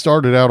might have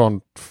started out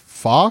on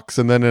Fox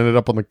and then ended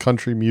up on the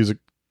country music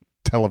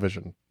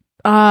television.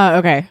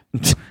 Okay.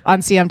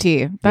 On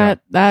CMT.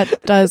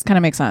 That does kind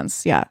of make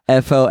sense. Yeah.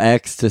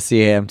 FOX to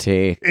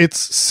CMT. It's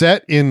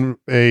set in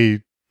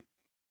a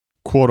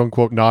quote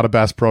unquote not a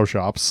Bass Pro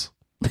Shops.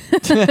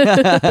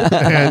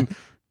 And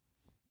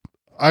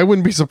I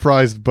wouldn't be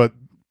surprised, but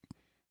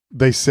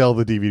they sell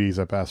the DVDs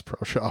at Bass Pro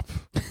Shop.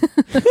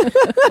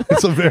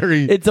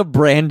 It's a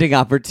branding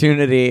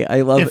opportunity.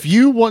 I love it. If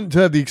you want to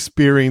have the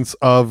experience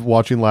of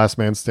watching Last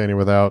Man Standing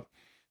without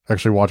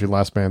actually watching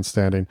Last Man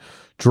Standing,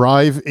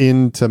 drive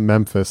into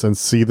Memphis and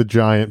see the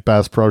giant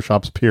Bass Pro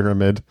Shops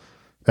pyramid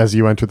as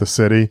you enter the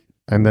city,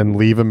 and then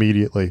leave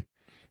immediately.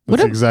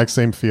 It's the exact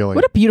same feeling.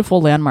 What a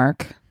beautiful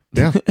landmark.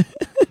 Yeah.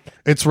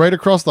 It's right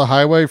across the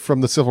highway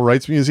from the Civil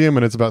Rights Museum,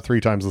 and it's about 3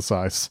 times the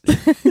size.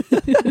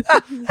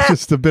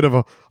 Just a bit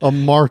of a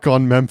mark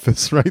on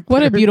Memphis right there.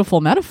 What a beautiful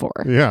metaphor.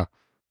 Yeah.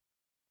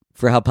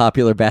 For how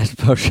popular Bass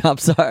Pro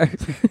Shops are.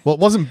 Well, it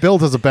wasn't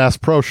built as a Bass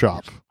Pro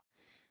Shop.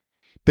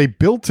 They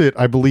built it,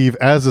 I believe,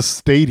 as a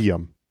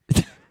stadium.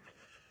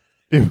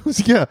 It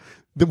was, yeah.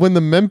 When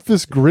the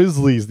Memphis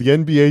Grizzlies, the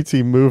NBA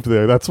team, moved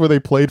there, that's where they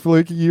played for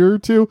a year or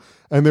two.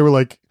 And they were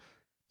like,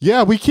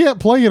 yeah, we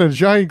can't play in a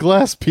giant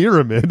glass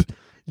pyramid.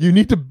 You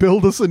need to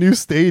build us a new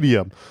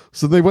stadium.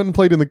 So they went and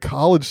played in the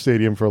college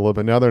stadium for a little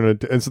bit. Now they're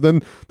and so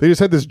then they just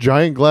had this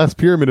giant glass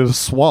pyramid in a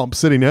swamp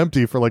sitting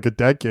empty for a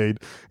decade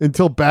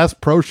until Bass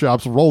Pro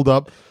Shops rolled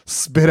up,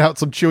 spit out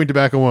some chewing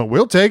tobacco and went,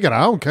 we'll take it.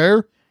 I don't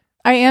care.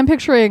 I am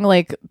picturing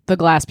the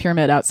glass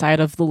pyramid outside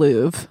of the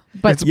Louvre,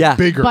 but It's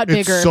bigger. but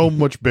bigger. It's so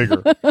much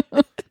bigger.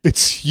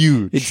 It's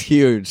huge. It's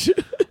huge.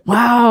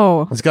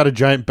 Wow. It's got a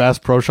giant Bass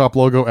Pro Shop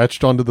logo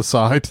etched onto the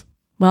side.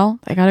 Well,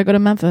 I gotta go to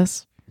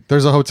Memphis.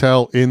 There's a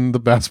hotel in the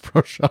Bass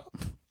Pro Shop.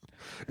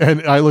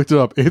 And I looked it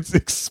up. It's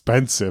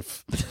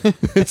expensive.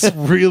 It's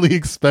really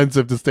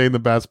expensive to stay in the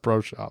Bass Pro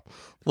Shop.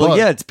 Well, But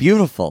yeah, it's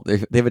beautiful. They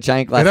have a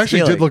giant glass it actually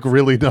ceiling. did look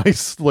really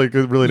nice. A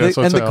really nice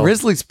hotel. And the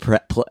Grizzlies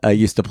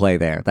used to play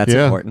there. That's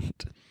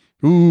important.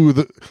 Ooh,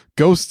 the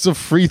ghosts of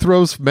free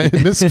throws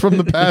missed from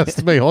the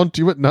past may haunt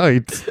you at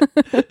night.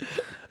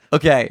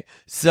 Okay,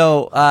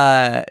 so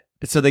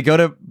they go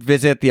to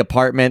visit the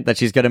apartment that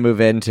she's going to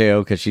move into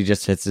because she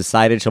just has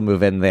decided she'll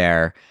move in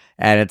there,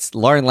 and it's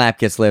Lauren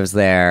Lapkus lives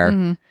there.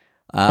 Mhm.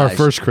 Our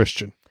first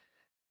Christian.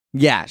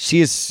 Yeah,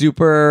 she is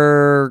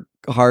super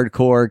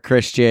hardcore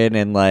Christian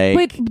and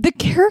But the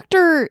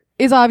character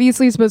is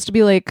obviously supposed to be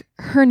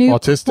her new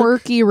Autistic?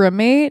 quirky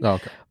roommate. Oh,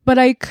 okay. But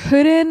I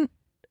couldn't.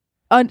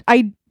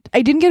 I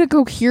didn't get a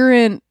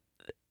coherent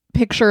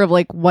picture of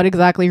what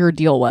exactly her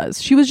deal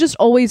was. She was just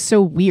always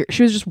so weird.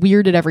 She was just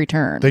weird at every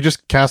turn. They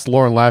just cast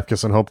Lauren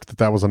Lapkus and hoped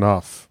that was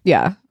enough.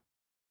 Yeah.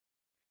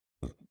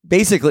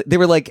 basically they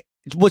were like,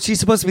 well, she's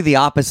supposed to be the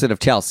opposite of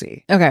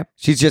Chelsea. Okay.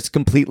 She's just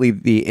completely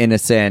the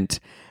innocent.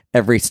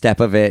 Every step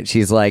of it,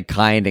 she's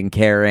kind and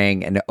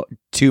caring, and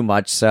too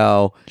much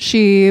so.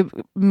 She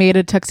made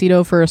a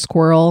tuxedo for a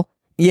squirrel.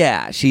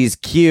 Yeah, she's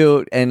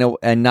cute and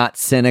not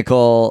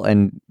cynical,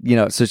 and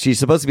so she's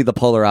supposed to be the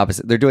polar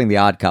opposite. They're doing the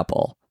Odd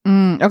Couple.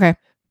 Okay.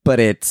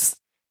 But it's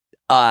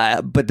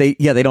but they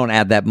don't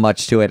add that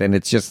much to it, and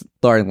it's just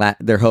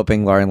they're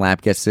hoping Lauren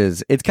Lapkus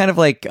is. It's kind of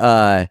like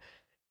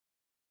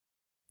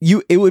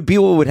it would be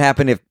what would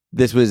happen if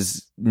this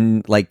was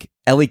like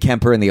Ellie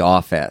Kemper in The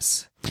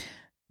Office.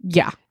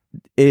 Yeah.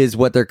 Is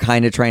what they're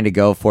kind of trying to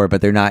go for, but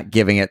they're not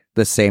giving it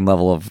the same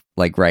level of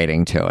like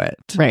writing to it.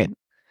 Right.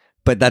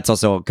 But that's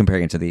also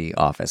comparing it to The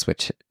Office,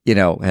 which, you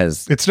know,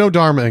 has... It's no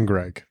Dharma and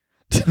Greg.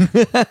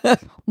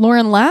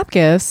 Lauren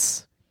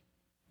Lapkus,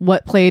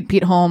 what played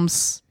Pete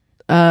Holmes'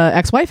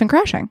 ex-wife in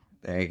Crashing.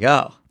 There you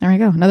go. There we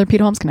go. Another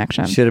Pete Holmes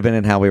connection. Should have been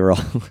in How We Roll.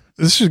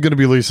 This is going to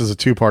be released as a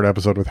 2-part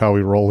episode with How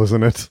We Roll,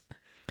 isn't it?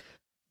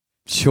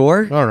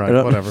 Sure. All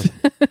right, whatever.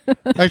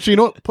 Actually, you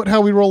know what? Put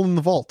How We Roll in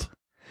the vault.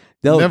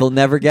 No, they'll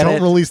never get it.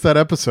 Don't release that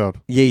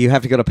episode. Yeah, you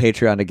have to go to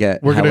Patreon to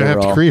get We're How going to We have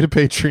Roll. to create a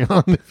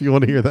Patreon if you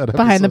want to hear that episode.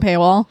 Behind the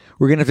paywall.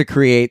 We're going to have to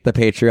create the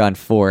Patreon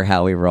for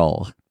How We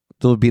Roll.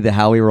 It'll be the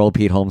How We Roll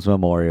Pete Holmes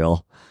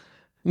Memorial.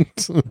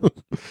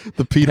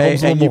 The Pete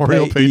Holmes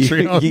Memorial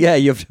Patreon.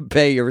 You have to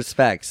pay your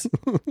respects.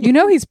 You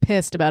know he's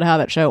pissed about how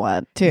that show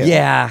went, too.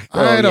 Yeah.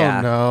 I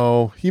don't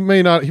know. He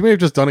may not. He may have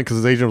just done it because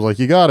his agent was like,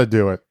 "You got to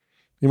do it."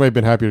 He might have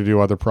been happy to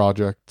do other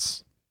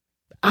projects.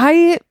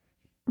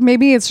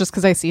 Maybe it's just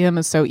because I see him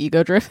as so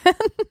ego-driven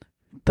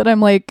that I'm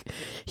like,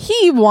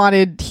 he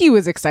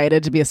was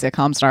excited to be a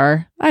sitcom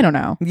star. I don't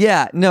know.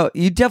 Yeah, no,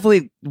 you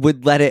definitely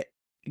would let it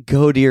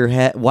go to your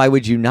head. Why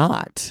would you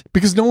not?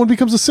 Because no one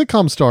becomes a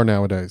sitcom star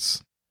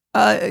nowadays.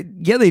 Yeah,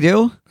 they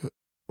do.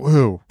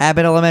 Who?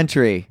 Abbott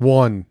Elementary.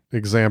 One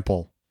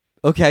example.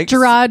 Okay.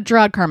 Gerard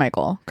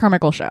Carmichael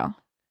show.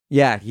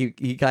 Yeah, he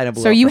kind of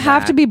blew So up you from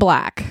have that. to be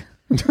black.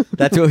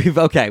 That's what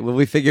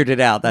we figured it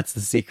out. That's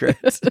the secret.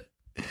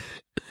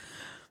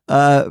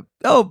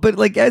 But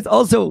like it's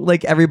also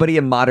like everybody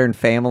in Modern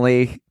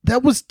Family.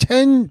 That was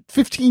 10,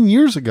 15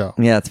 years ago.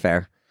 Yeah, that's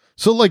fair.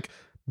 So like,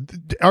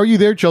 Are You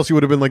There, Chelsea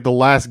would have been like the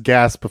last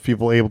gasp of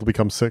people able to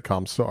become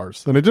sitcom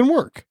stars. And it didn't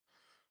work.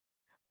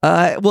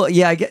 Well,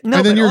 yeah, I get no.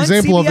 And then but your on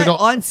example of CBS, it all-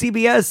 on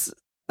CBS.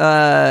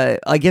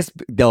 I guess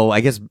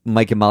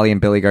Mike and Molly and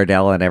Billy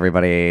Gardell and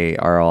everybody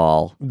are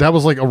all That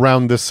was like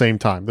around this same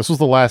time. This was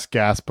the last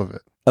gasp of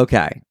it.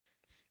 okay.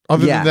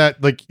 Other Yeah. than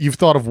that, like you've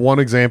thought of one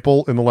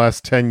example in the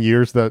last 10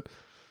 years that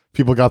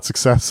people got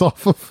success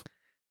off of?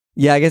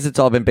 Yeah, I guess it's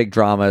all been big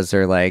dramas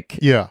or like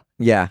Yeah.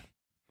 yeah.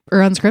 Or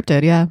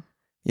unscripted, yeah.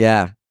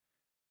 Yeah.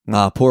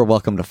 Poor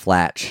Welcome to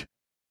Flatch.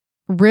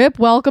 Rip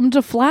Welcome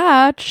to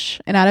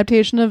Flatch, an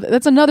adaptation of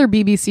that's another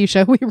BBC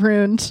show we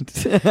ruined.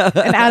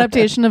 An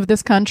adaptation of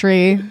This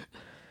Country.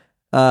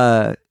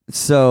 And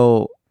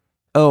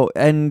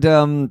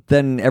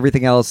then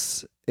everything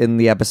else in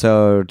the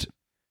episode,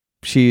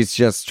 she's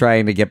just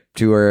trying to get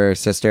to her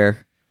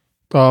sister.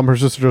 Her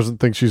sister doesn't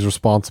think she's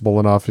responsible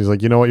enough. He's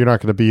like, you know what? You're not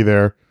going to be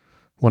there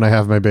when I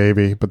have my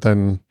baby. But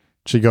then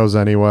she goes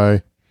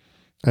anyway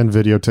and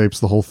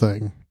videotapes the whole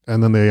thing.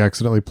 And then they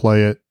accidentally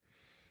play it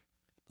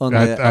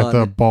at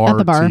the bar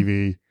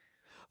TV.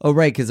 Oh,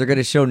 right, because they're going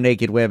to show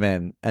naked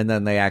women, and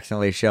then they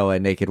accidentally show a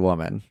naked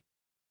woman.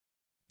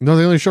 No,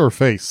 they only show her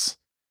face.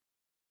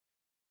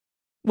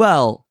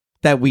 Well,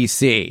 that we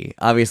see.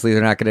 Obviously,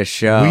 they're not going to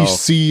show. We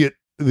see it.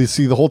 They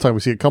see the whole time. We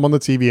see it come on the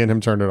TV and him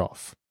turn it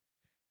off.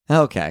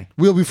 Okay.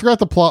 We forgot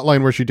the plot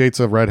line where she dates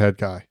a redhead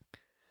guy.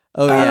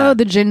 Oh, yeah. Oh,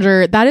 the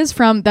ginger.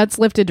 That's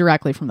lifted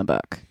directly from the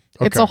book.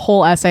 It's Okay. a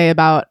whole essay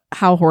about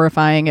how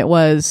horrifying it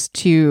was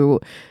to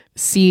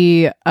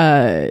see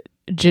a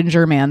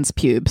ginger man's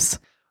pubes.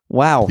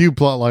 Wow. Pube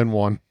plot line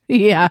 1.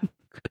 Yeah.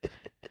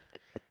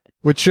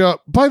 Which,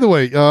 by the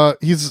way,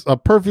 he's a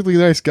perfectly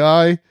nice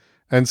guy.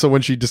 And so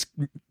when she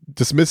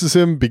dismisses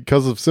him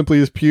because of simply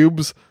his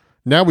pubes,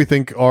 now we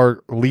think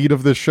our lead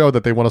of this show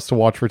that they want us to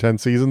watch for 10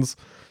 seasons,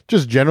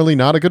 just generally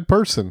not a good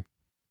person.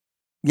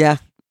 Yeah.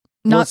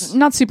 Not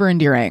super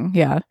endearing.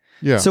 Yeah.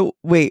 Yeah. So,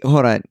 wait,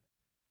 hold on.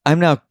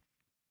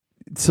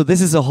 So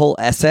this is a whole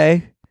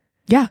essay?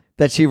 Yeah.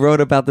 That she wrote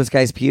about this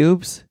guy's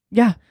pubes?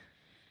 Yeah.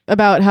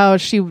 About how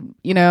she was,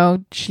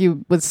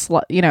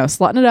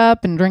 slutting it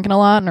up and drinking a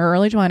lot in her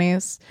early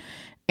 20s.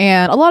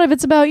 And a lot of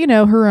it's about,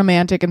 her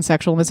romantic and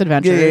sexual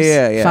misadventures.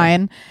 Yeah.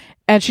 Fine.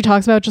 And she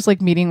talks about just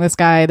like meeting this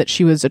guy that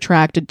she was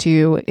attracted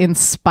to in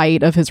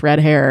spite of his red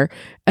hair.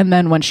 And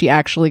then when she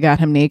actually got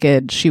him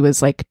naked, she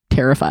was like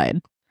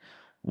terrified.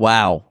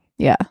 Wow.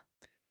 Yeah.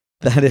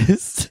 That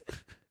is...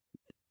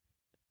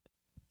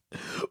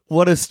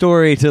 What a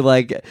story to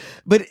like...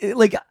 But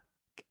like...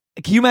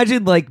 Can you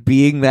imagine like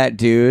being that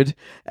dude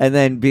and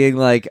then being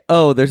like,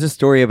 oh, there's a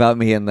story about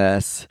me in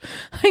this.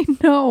 I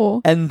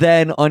know. And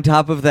then on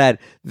top of that,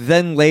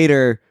 then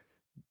later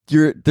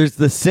there's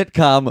the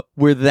sitcom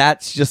where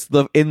that's just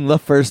in the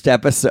first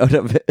episode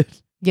of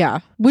it. Yeah.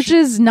 Which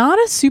is not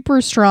a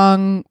super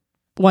strong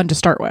one to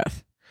start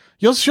with.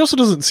 She also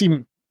doesn't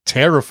seem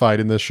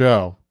terrified in this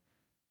show.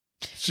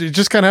 She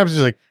just kind of happens.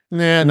 She's like,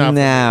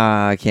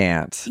 nah, I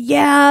can't.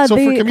 Yeah. So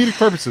for comedic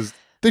purposes,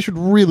 they should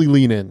really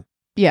lean in.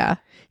 Yeah.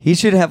 He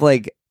should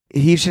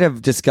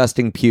have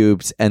disgusting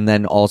pubes and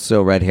then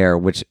also red hair,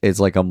 which is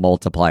like a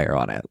multiplier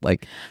on it.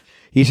 Like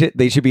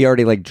they should be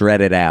already like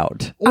dreaded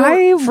out.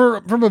 Or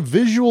from a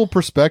visual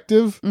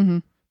perspective, Mm-hmm.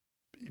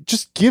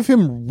 just give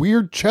him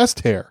weird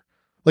chest hair.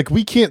 Like,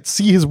 we can't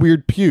see his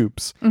weird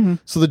pubes.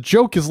 So the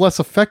joke is less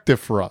effective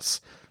for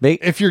us.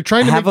 If you're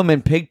trying to have them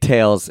in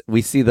pigtails,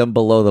 we see them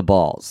below the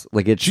balls.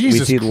 Like it's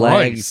Jesus we see Christ.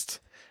 legs.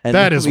 And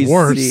That then is we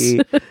worse.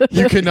 see-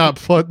 You cannot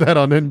put that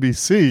on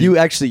NBC.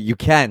 you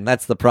can.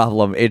 That's the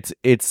problem. It's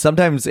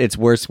sometimes it's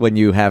worse when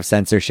you have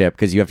censorship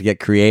because you have to get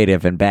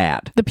creative and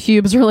bad. The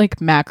pubes are like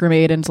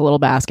macrameed into little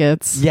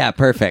baskets. Yeah,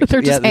 perfect.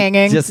 They're just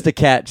hanging. just to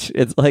catch.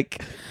 It's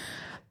like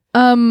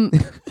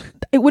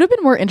It would have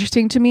been more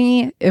interesting to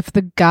me if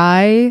the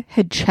guy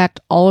had checked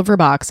all of her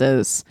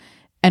boxes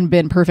and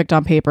been perfect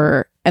on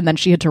paper, and then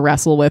she had to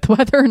wrestle with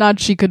whether or not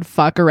she could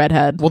fuck a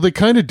redhead. Well, they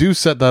kind of do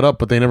set that up,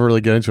 but they never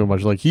really get into it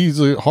much. Like, he's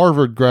a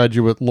Harvard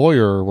graduate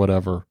lawyer or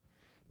whatever.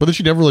 But then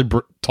she never really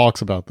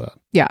talks about that.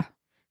 Yeah.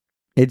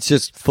 it's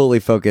just fully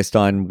focused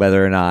on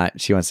whether or not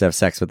she wants to have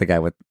sex with the guy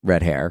with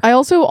red hair. I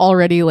also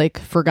already like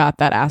forgot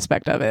that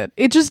aspect of it.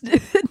 It just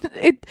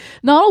it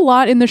not a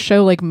lot in the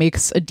show like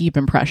makes a deep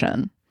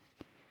impression.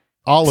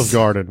 Olive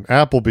Garden,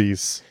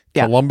 Applebee's,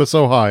 Yeah. Columbus,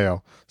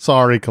 Ohio.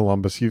 Sorry,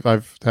 Columbus.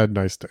 I've had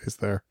nice days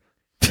there.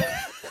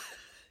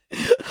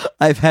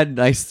 I've had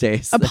nice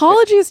days.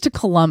 Apologies to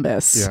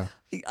Columbus.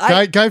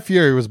 Yeah. Guy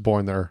Fieri was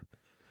born there.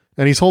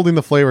 And he's holding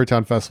the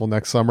Flavortown Festival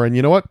next summer. And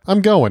you know what?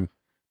 I'm going.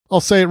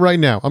 I'll say it right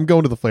now. I'm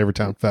going to the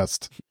Flavortown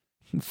Fest.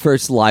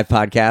 First live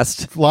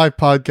podcast. Live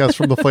podcast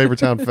from the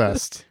Flavortown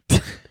Fest.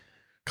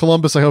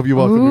 Columbus, I hope you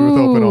welcome me with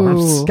open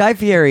arms. Guy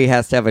Fieri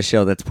has to have a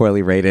show that's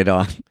poorly rated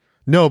on.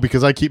 No,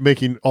 because I keep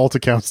making alt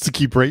accounts to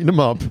keep rating them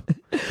up.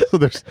 So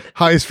there's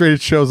highest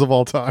rated shows of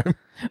all time.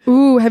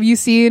 Ooh, have you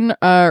seen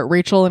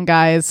Rachel and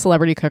Guy's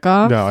Celebrity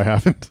Cook-Off? No, I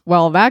haven't.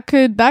 Well, that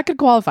could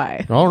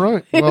qualify. All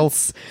right. Well,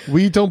 It's-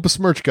 we don't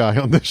besmirch Guy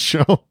on this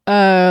show.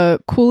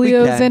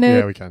 Coolio's can. in it.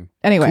 Yeah, we can.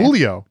 Anyway.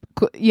 Coolio.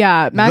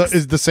 Yeah, Max.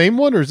 Is the same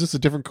one or is this a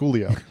different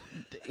Coolio?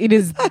 It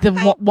is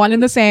the one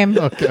and the same.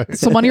 Okay.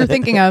 It's the one you're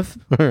thinking of.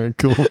 All right,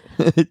 cool.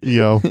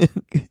 Yo.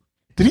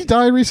 Did he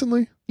die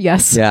recently?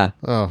 Yes. Yeah.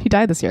 Oh, He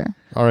died this year.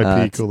 R.I.P.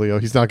 it's- Coolio.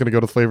 He's not going to go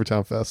to the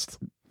Flavortown Fest.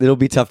 It'll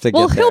be tough to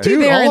Well, get he'll there. be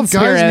Dude, there all in of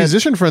Guy's spirit.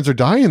 musician friends are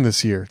dying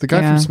this year. The guy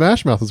Yeah. from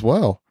Smash Mouth as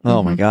well.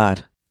 Oh my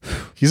God.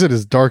 He's at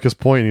his darkest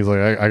point. He's like,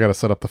 I got to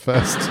set up the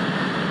fest.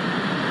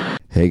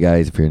 Hey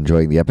guys, if you're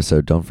enjoying the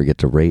episode, don't forget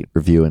to rate,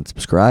 review, and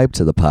subscribe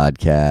to the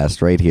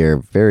podcast right here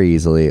very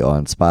easily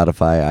on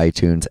Spotify,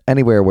 iTunes,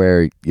 anywhere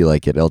where you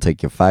like it. It'll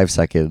take you 5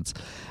 seconds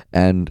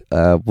and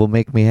will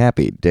make me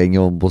happy.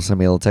 Daniel will send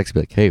me a little text,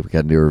 be like, hey, we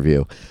got a new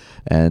review.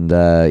 And,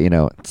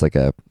 it's like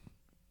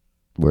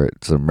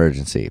it's an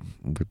emergency.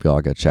 We all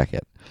got to check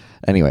it.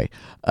 Anyway,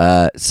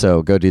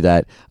 so go do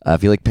that.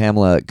 If you like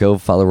Pamela, go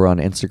follow her on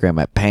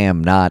Instagram at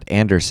Pam Not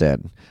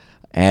Anderson.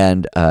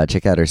 And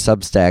check out her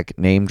Substack,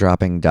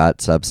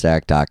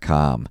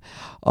 namedropping.substack.com.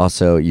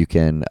 Also, you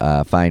can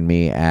find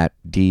me at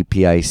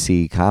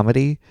DPIC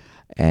Comedy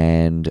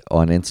and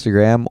on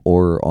Instagram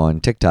or on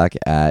TikTok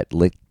at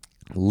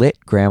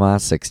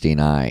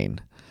LitGrandma69.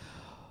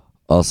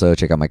 Also,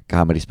 check out my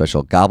comedy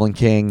special, Goblin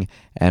King,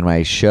 and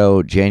my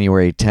show,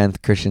 January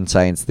 10th, Christian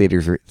Science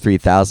Theater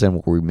 3000,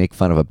 where we make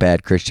fun of a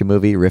bad Christian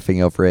movie,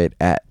 riffing over it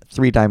at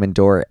 3 Diamond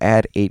Door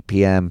at 8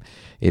 p.m.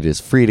 It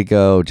is free to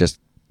go. Just,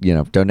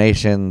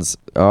 donations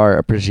are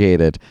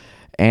appreciated.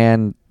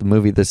 And the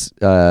movie this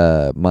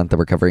month that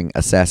we're covering,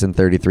 Assassin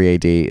 33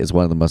 AD, is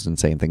one of the most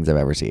insane things I've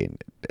ever seen.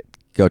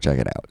 Go check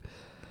it out.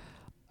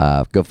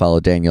 Go follow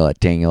Daniel at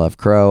Daniel F.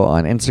 Crow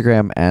on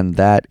Instagram, and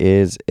that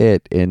is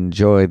it.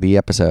 Enjoy the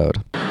episode.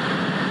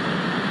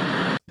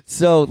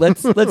 So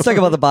let's talk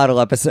about the bottle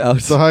episode.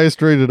 It's the highest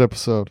rated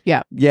episode.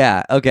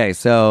 Yeah. Okay.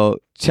 So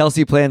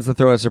Chelsea plans to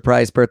throw a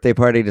surprise birthday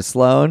party to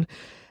Sloane,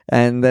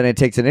 and then it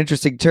takes an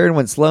interesting turn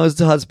when Sloane's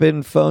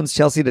husband phones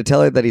Chelsea to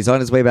tell her that he's on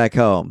his way back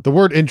home. The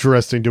word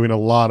interesting doing a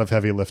lot of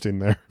heavy lifting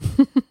there.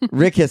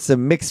 Rick has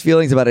some mixed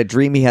feelings about a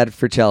dream he had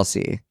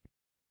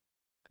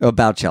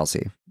about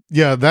Chelsea.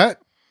 Yeah,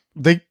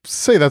 they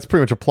say that's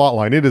pretty much a plot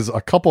line. It is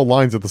a couple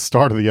lines at the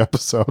start of the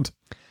episode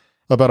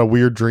about a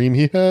weird dream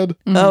he had.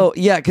 Oh,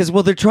 yeah, because,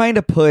 they're trying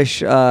to push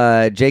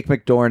Jake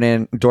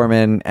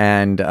McDorman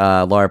and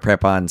Laura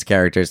Prepon's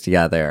characters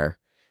together.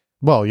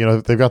 Well,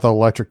 they've got the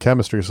electric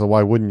chemistry, so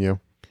why wouldn't you?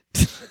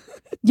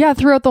 Yeah,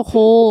 throughout the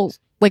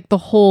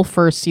whole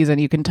first season,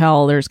 you can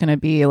tell there's going to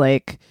be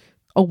like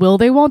a will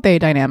they won't they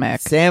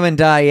dynamic. Sam and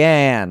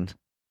Diane.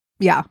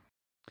 Yeah.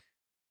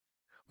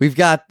 We've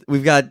got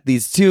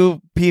these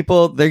two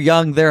people. They're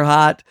young, they're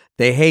hot,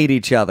 they hate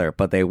each other,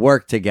 but they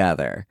work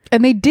together.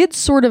 And they did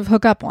sort of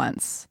hook up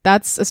once.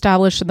 That's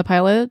established in the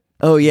pilot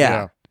Oh,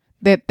 yeah.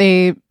 that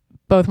they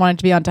both wanted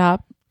to be on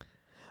top.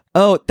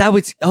 Oh,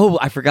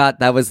 I forgot.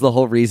 That was the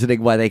whole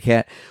reasoning why they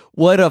can't.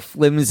 What a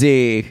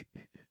flimsy.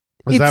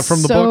 Is that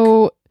from the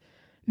book?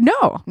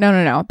 No.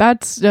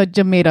 That's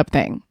a made up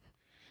thing.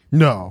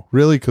 No,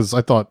 really? Because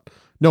I thought,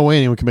 no way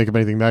anyone can make up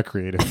anything that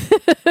creative.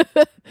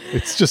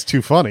 It's just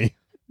too funny.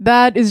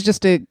 That is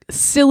just a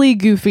silly,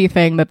 goofy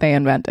thing that they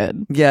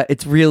invented. Yeah,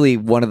 it's really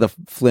one of the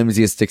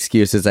flimsiest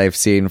excuses I've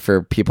seen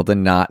for people to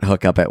not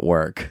hook up at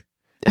work.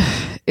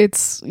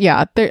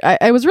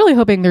 I was really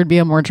hoping there'd be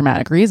a more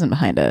dramatic reason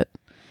behind it.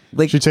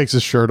 Like, She takes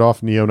his shirt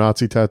off,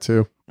 neo-Nazi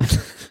tattoo.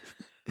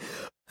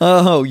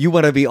 oh, you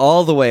want to be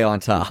all the way on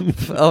top.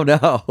 Oh,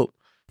 no.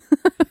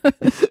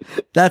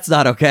 That's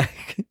not okay.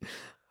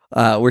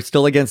 We're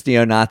still against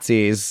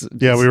neo-Nazis.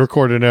 Yeah, we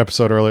recorded an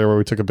episode earlier where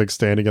we took a big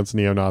stand against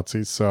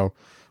neo-Nazis, so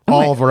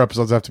all of our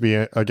episodes have to be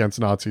against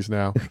Nazis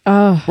now.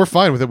 We're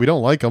fine with it. We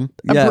don't like them.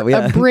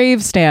 A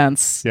brave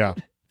stance. Yeah.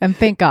 And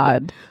thank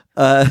God.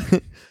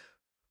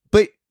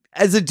 But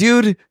as a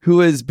dude who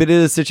has been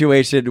in a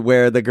situation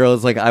where the girl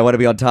is like, I want to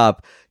be on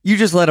top, you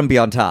just let him be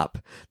on top.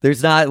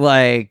 There's not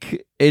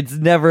like, it's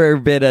never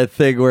been a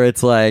thing where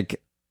it's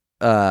like,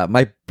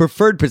 my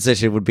preferred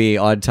position would be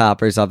on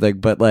top or something,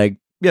 but like,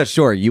 yeah,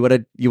 sure. You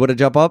want to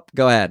jump up?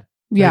 Go ahead. I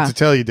Yeah. have to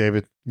tell you,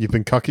 David, you've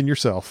been cucking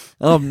yourself.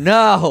 Oh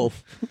no.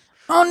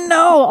 Oh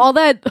no,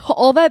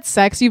 all that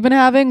sex you've been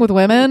having with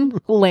women,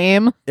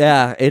 lame.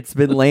 Yeah, it's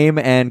been lame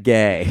and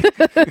gay.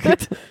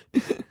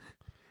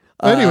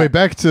 Anyway,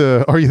 back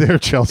to Are You There,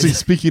 Chelsea?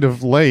 Speaking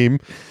of lame,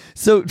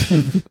 So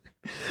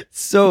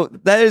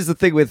that is the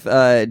thing with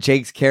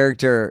Jake's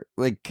character,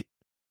 like,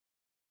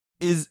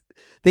 is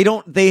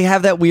they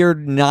have that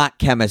weird not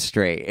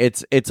chemistry.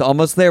 It's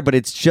almost there, but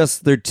it's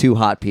just they're two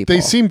hot people.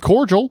 they seem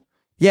cordial.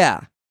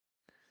 Yeah.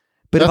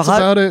 But That's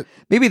about it.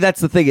 Maybe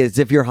that's the thing is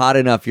if you're hot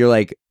enough, you're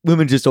like,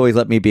 women just always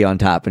let me be on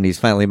top, and he's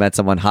finally met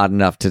someone hot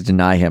enough to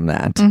deny him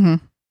that. Mm-hmm.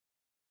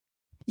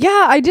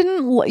 Yeah, I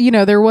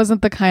didn't, there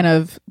wasn't the kind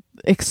of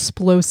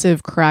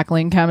explosive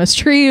crackling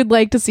chemistry you'd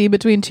like to see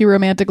between two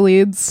romantic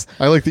leads.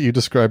 I like that you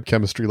describe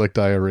chemistry like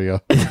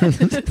diarrhea.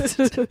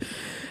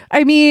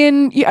 I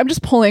mean, I'm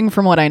just pulling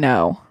from what I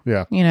know.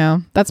 Yeah.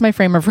 That's my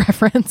frame of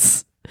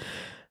reference.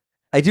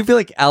 I do feel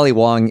like Ali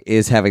Wong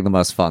is having the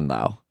most fun,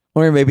 though.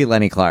 Or maybe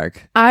Lenny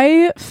Clark.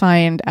 I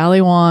find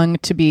Ali Wong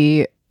to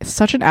be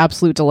such an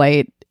absolute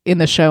delight in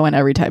the show and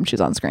every time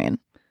she's on screen.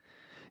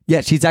 Yeah,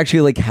 she's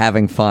actually like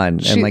having fun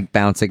and like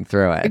bouncing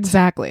through it.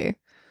 Exactly.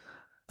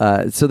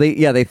 So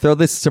they throw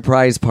this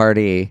surprise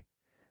party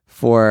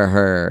for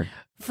her.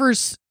 For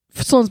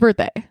Sloane's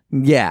birthday.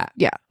 Yeah.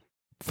 Yeah.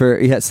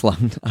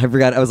 Sloan. I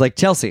forgot. I was like,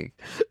 Chelsea.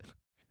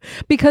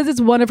 Because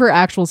it's one of her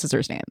actual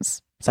sister's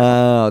names. So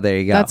Oh, there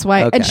you go. that's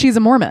why. Okay. And she's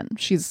a Mormon.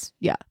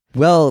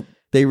 Well,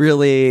 they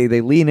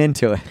lean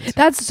into it.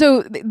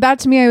 That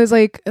to me, I was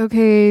like,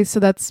 okay, so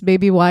that's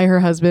maybe why her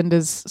husband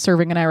is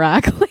serving in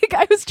Iraq. Like,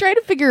 I was trying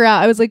to figure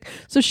out. I was like,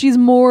 so she's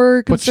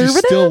more But she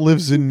conservative? still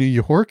lives in New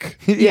York.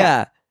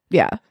 Yeah.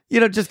 Yeah.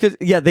 Just because,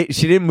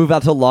 she didn't move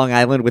out to Long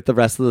Island with the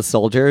rest of the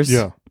soldiers.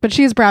 Yeah. But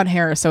she has brown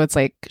hair, so it's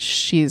like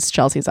she's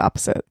Chelsea's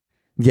opposite.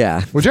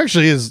 Yeah. Which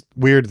actually is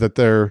weird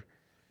that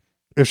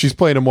if she's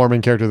playing a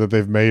Mormon character, that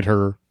they've made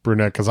her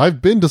brunette. Because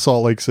I've been to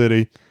Salt Lake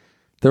City.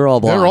 They're all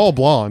blonde. They're all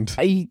blonde.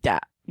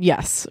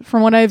 Yes.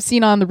 From what I've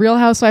seen on The Real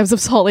Housewives of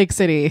Salt Lake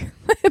City,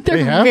 they're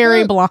They have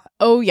very that? blonde.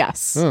 Oh,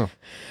 yes. Oh.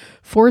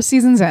 4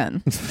 seasons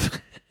in.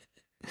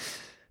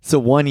 So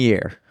 1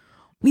 year.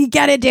 We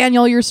get it,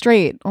 Daniel. You're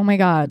straight. Oh, my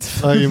God.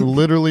 I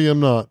am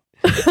not.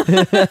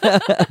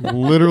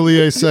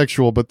 Literally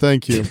asexual, but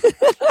thank you.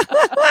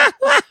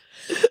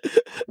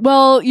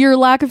 Well, your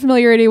lack of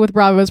familiarity with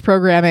Bravo's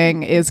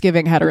programming is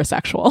giving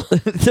heterosexual.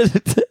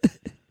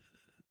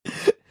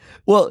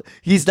 Well,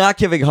 he's not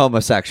giving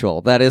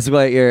homosexual. That is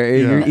what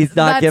he's not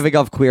That's- giving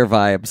off queer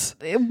vibes.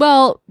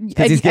 Well,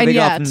 Because he's giving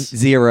off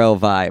zero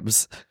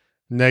vibes.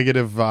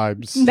 Negative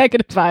vibes.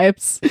 negative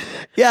vibes.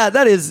 Yeah,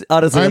 that is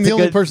honestly. I'm that's the a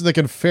only good- person that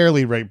can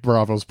fairly rate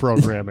Bravo's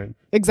programming.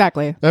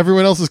 Exactly.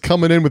 Everyone else is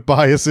coming in with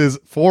biases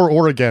for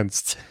or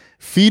against.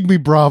 Feed me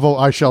Bravo,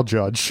 I shall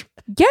judge.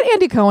 Get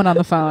Andy Cohen on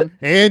the phone.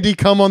 Andy,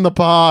 come on the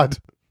pod.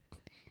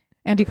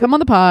 Andy, come on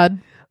the pod.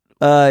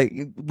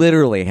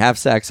 Literally have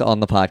sex on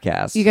the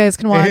podcast. You guys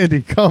can watch.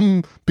 Andy,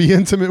 come be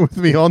intimate with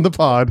me on the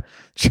pod.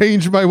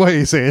 Change my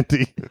ways,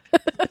 Andy.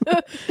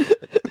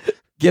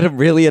 Get him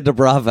really into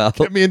Bravo.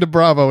 Get me into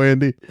Bravo,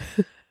 Andy.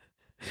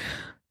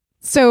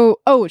 So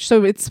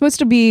it's supposed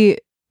to be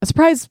a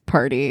surprise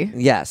party,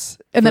 Yes.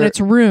 and then it's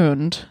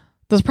ruined.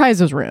 The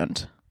surprise was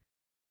ruined.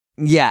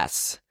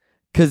 Yes.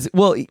 Because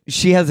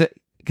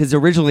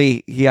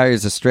originally he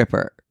hires a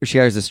stripper. She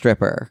hires a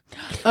stripper.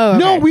 Oh, okay.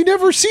 No, we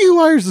never see who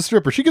hires the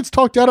stripper. She gets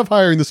talked out of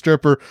hiring the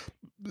stripper.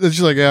 And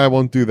she's like, yeah, I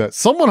won't do that.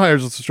 Someone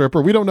hires a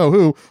stripper. We don't know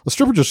who. The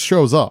stripper just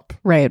shows up.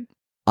 Right.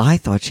 I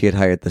thought she had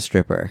hired the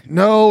stripper.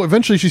 No,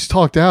 eventually she's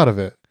talked out of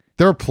it.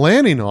 They're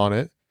planning on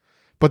it.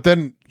 But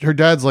then her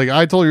dad's like,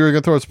 I told you were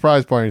going to throw a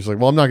surprise party. And she's like,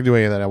 well, I'm not going to do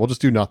any of that now. We'll just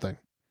do nothing.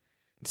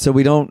 So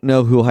we don't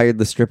know who hired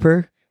the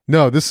stripper?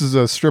 No, this is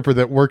a stripper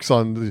that works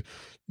on,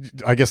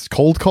 I guess,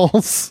 cold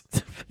calls.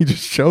 He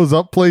just shows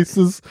up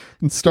places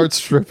and starts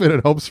stripping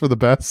and hopes for the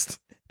best.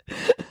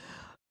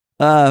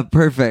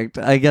 Perfect.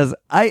 I guess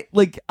I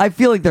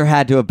feel like there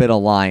had to have been a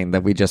line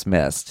that we just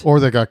missed. Or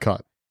they got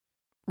cut.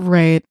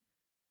 Right.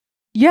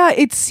 Yeah,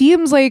 it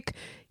seems like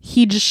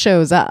he just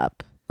shows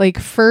up. Like,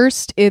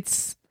 first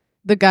it's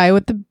the guy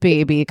with the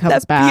baby comes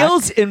That back.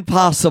 feels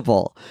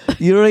impossible.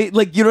 You know what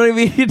I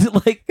mean?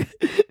 Like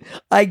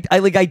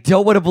I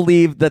don't want to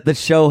believe that the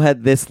show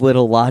had this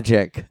little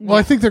logic. Well,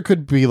 I think there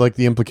could be like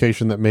the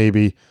implication that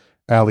maybe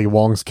Ali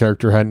Wong's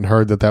character hadn't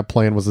heard that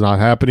plan was not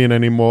happening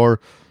anymore.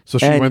 So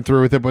she went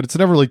through with it, but it's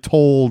never really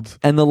told.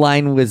 And the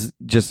line was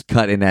just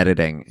cut in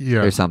editing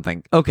or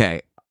something.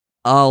 Okay.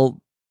 I'm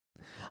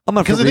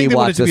going to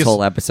rewatch this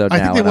whole episode now. I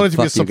think they wanted to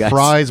be a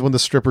surprise when the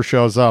stripper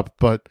shows up,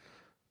 but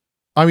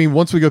I mean,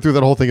 once we go through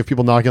that whole thing of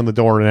people knocking on the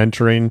door and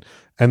entering,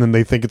 and then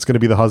they think it's going to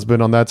be the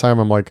husband on that time,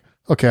 I'm like,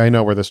 okay, I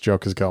know where this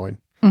joke is going.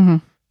 Mm-hmm.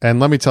 And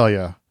let me tell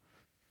you,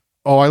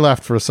 I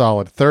laughed for a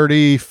solid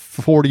 30,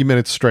 40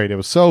 minutes straight. It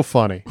was so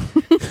funny.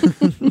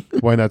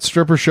 When that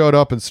stripper showed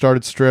up and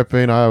started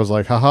stripping, I was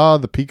like, haha,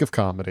 the peak of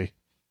comedy.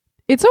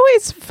 It's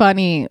always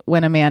funny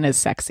when a man is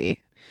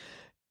sexy.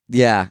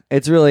 Yeah,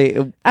 it's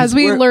really... As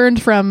we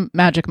learned from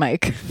Magic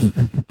Mike.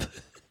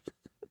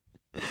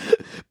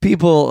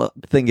 People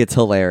think it's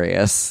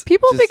hilarious.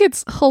 People think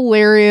it's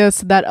hilarious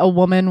that a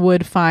woman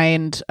would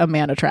find a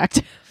man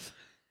attractive.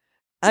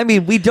 I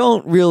mean, we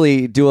don't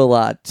really do a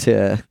lot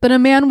to... But a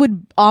man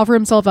would offer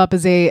himself up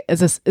as a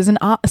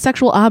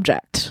sexual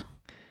object.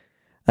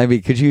 I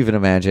mean, could you even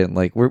imagine?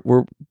 Like,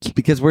 we're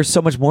because we're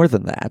so much more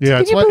than that. Yeah,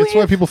 it's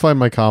why people find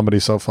my comedy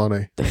so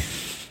funny.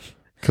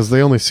 Because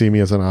they only see me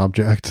as an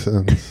object,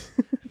 and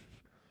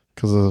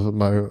because of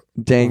my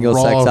Daniel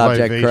raw, sex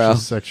object crow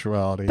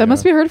sexuality. That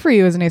must be hard for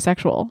you as an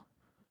asexual.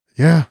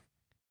 Yeah,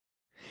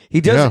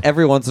 he does.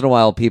 Every once in a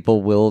while,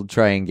 people will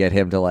try and get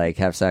him to like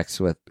have sex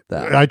with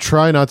them. I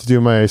try not to do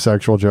my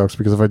asexual jokes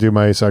because if I do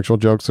my asexual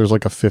jokes, there's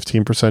like a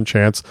 15%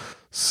 chance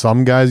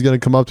some guy's going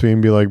to come up to me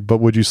and be like, "But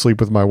would you sleep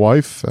with my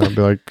wife?" And I'd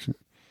be like,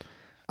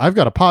 "I've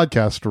got a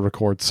podcast to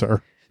record,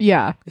 sir."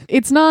 Yeah,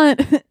 it's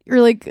not.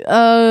 You're like,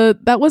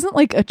 that wasn't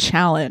like a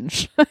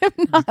challenge.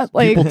 I'm not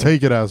like people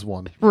take it as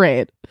one,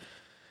 right?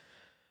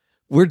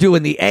 We're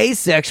doing the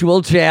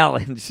asexual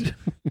challenge.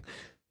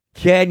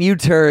 Can you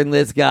turn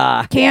this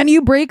guy? Can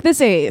you break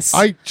this ace?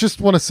 I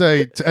just want to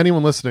say to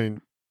anyone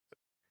listening,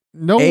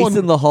 ace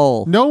in the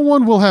hole. No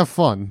one will have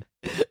fun.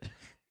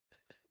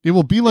 It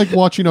will be like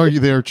watching Are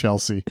You There,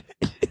 Chelsea?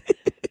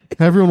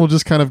 Everyone will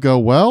just kind of go,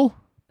 well,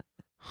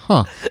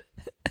 huh.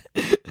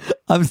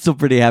 I'm still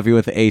pretty happy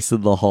with ace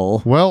in the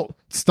hole. Well,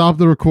 stop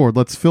the record.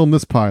 Let's film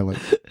this pilot.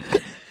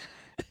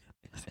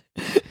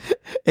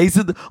 Ace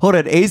in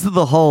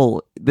the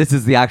hole. This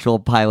is the actual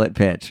pilot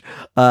pitch.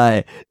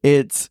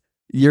 It's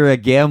you're a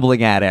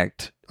gambling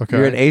addict. Okay.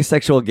 You're an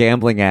asexual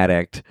gambling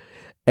addict.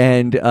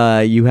 And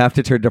you have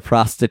to turn to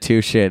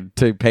prostitution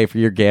to pay for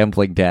your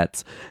gambling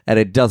debts. And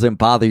it doesn't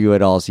bother you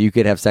at all, so you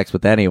could have sex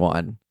with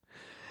anyone.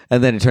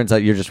 And then it turns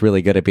out you're just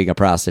really good at being a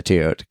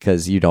prostitute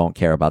because you don't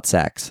care about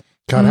sex.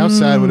 God, how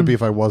sad would it be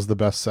if I was the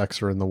best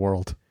sexer in the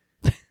world?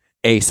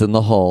 Ace in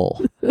the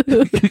hole.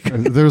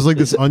 There was like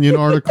this Onion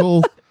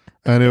article,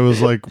 and it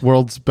was like,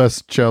 world's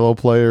best cello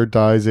player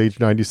dies age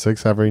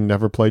 96 having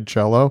never played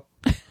cello.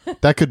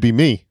 That could be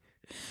me.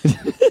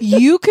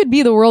 You could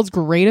be the world's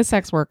greatest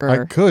sex worker.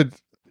 I could.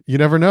 You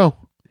never know.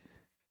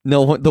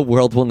 No, the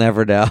world will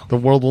never know. The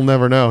world will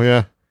never know, yeah.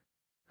 At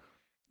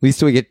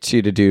least we get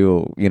you to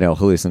do,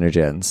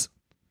 hallucinogens.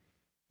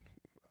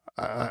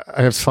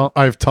 I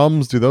have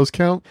Tums. Do those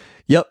count?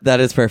 Yep, that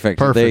is perfect.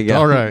 Perfect. There you go.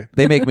 All right.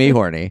 They make me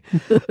horny.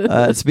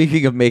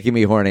 Speaking of making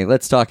me horny,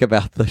 let's talk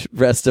about the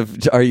rest of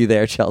Are You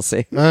There,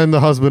 Chelsea? And the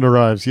husband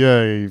arrives.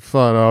 Yay,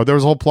 fun. Oh, there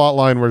was a whole plot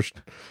line where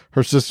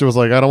her sister was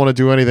like, I don't want to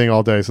do anything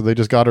all day. So they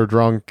just got her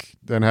drunk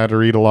and had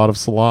her eat a lot of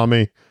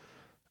salami.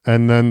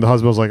 And then the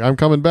husband was like, I'm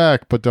coming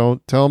back, but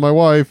don't tell my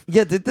wife.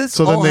 Yeah, did this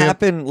all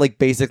happen like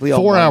basically on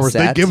 4 hours?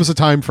 set? They give us a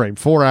time frame.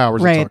 4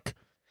 hours Right. it took.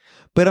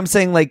 But I'm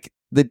saying like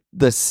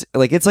this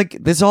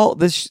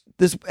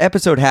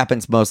episode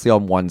happens mostly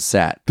on one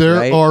set.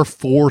 There are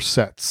 4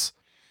 sets.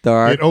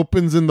 It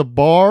opens in the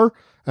bar,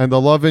 and the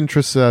love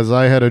interest says,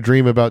 I had a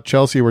dream about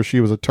Chelsea where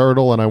she was a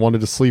turtle and I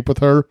wanted to sleep with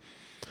her.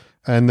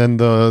 And then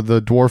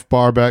the dwarf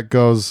barback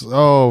goes,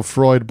 oh,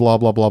 Freud, blah,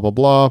 blah, blah, blah,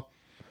 blah.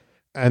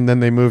 And then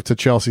they move to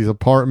Chelsea's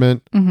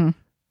apartment. Mm-hmm.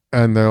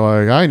 And they're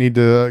like, I need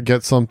to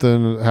get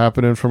something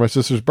happening for my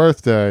sister's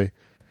birthday.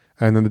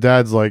 And then the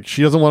dad's like,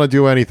 she doesn't want to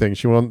do anything.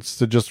 She wants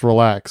to just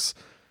relax.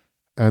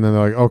 And then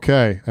they're like,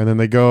 okay. And then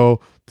they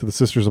go to the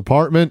sister's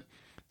apartment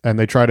and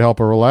they try to help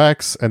her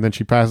relax. And then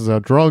she passes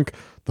out drunk.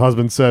 The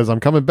husband says, I'm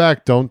coming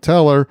back. Don't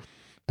tell her.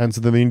 And so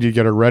then they need to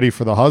get her ready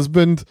for the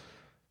husband.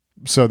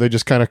 So they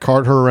just kind of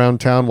cart her around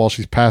town while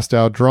she's passed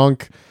out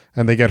drunk.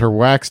 And they get her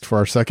waxed for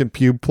our second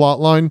pube plot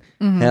line.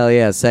 Mm-hmm. Hell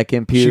yeah,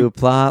 second pube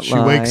plot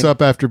line. She wakes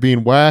up after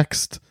being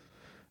waxed.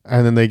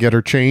 And then they get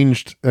her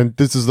changed. And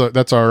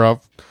that's our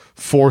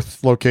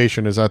 4th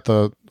location is at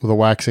the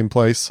waxing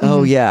place.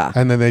 Oh yeah.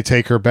 And then they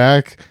take her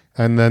back,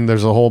 and then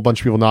there's a whole bunch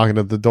of people knocking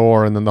at the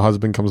door, and then the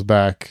husband comes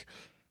back.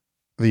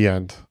 The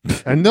end.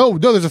 And no,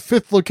 there's a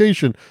 5th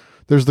location.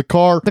 There's the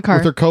car with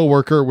her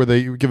coworker where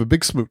they give a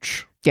big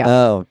smooch. Yeah.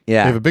 Oh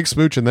yeah. They have a big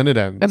smooch, and then it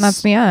ends. And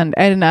that's the end.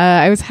 And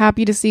I was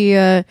happy to see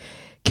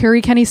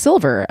Carrie Kenny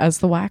Silver as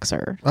the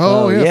waxer.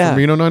 Oh yeah, from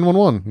Reno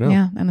 911.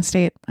 Yeah, and the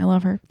state. I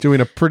love her.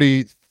 Doing a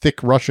pretty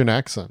thick Russian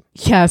accent.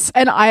 Yes,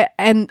 and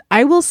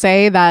I will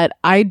say that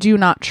I do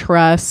not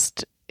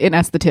trust an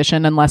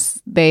esthetician unless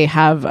they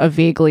have a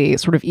vaguely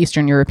sort of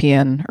Eastern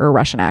European or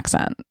Russian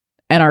accent.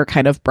 and are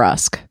kind of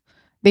brusque.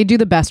 They do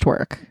the best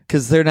work.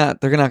 Because they're not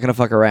gonna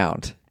fuck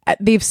around.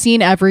 They've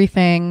seen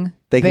everything.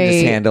 They can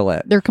just handle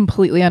it. They're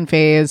completely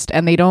unfazed,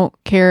 and they don't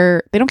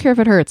care. They don't care if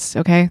it hurts.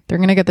 Okay, they're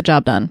gonna get the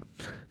job done.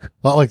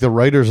 Not like the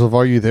writers of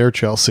Are You There,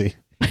 Chelsea?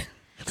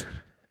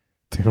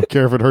 They don't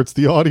care if it hurts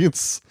the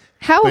audience.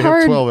 How They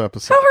hard? have 12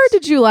 episodes. How hard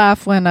did you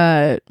laugh when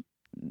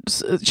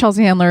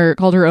Chelsea Handler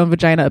called her own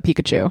vagina a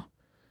Pikachu?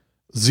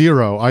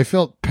 0. I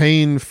felt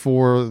pain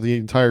for the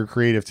entire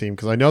creative team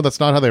because I know that's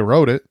not how they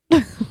wrote it.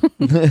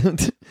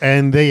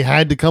 And they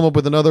had to come up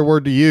with another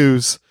word to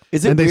use.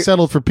 And they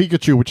settled for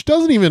Pikachu, which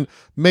doesn't even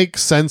make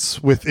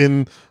sense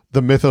within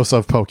the mythos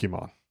of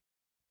Pokemon.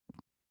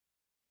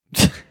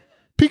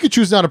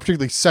 Pikachu's not a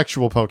particularly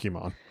sexual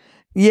Pokemon.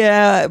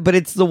 Yeah, but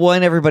it's the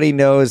one everybody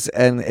knows,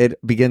 and it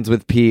begins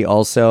with P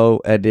also,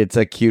 and it's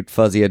a cute,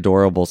 fuzzy,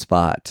 adorable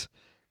spot.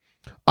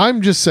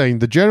 I'm just saying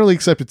the generally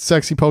accepted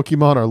sexy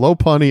Pokemon are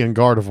Lopunny and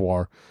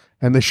Gardevoir,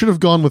 and they should have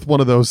gone with one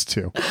of those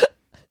two.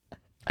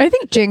 I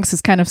think Jinx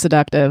is kind of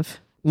seductive.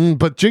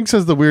 But Jinx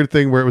has the weird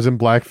thing where it was in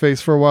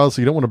blackface for a while, so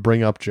you don't want to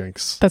bring up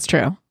Jinx. That's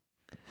true.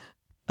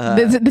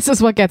 This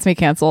is what gets me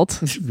canceled.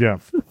 Yeah.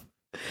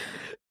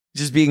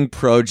 Just being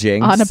pro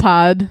Jinx. On a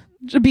pod.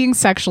 Being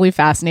sexually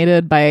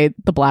fascinated by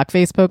the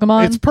blackface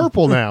Pokemon. It's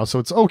purple now, so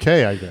it's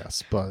okay, I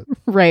guess. But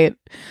right.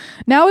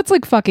 Now it's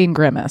like fucking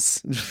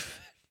Grimace.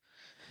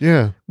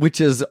 yeah.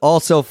 Which is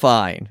also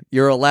fine.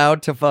 You're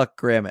allowed to fuck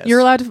Grimace.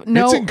 You're allowed to...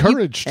 No, it's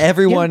encouraged.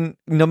 Everyone,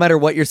 no matter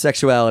what your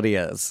sexuality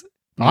is.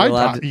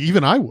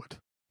 Even I would.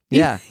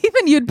 Yeah.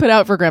 Even you'd put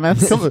out for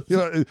Grimace.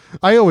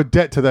 I owe a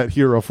debt to that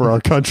hero for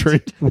our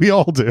country. We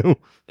all do.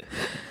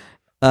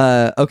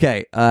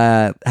 Okay.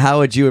 How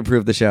would you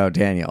improve the show,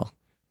 Daniel?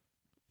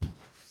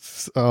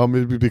 It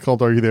would be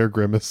called Are You There,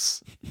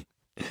 Grimace?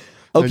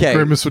 Okay. And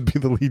Grimace would be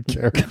the lead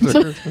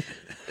character.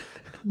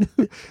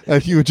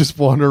 And he would just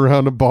wander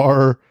around a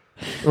bar,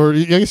 or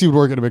I guess he would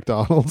work at a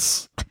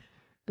McDonald's.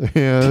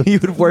 And You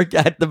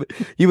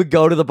would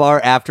go to the bar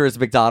after his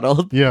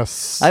McDonald's.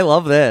 yes, I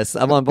love this.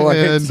 I'm on board.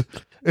 and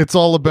it's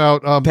all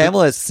about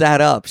Pamela's sat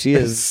up.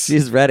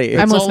 She's ready.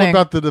 I'm it's all listening.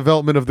 about the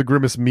development of the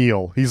Grimace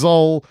meal. He's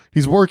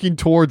working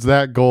towards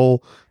that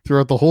goal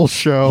throughout the whole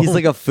show. He's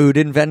like a food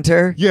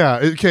inventor. yeah.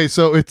 Okay,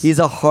 so He's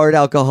a hard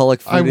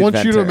alcoholic food I want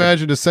inventor. you to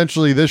imagine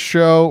essentially this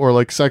show or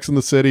like Sex in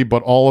the City,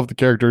 but all of the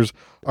characters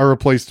are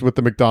replaced with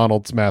the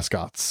McDonald's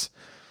mascots.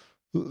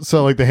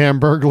 So like the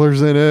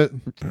Hamburglers in it.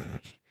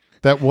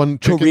 That one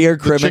career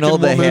criminal,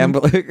 the chicken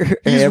woman, hamburger.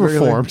 He's hamburger.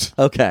 reformed.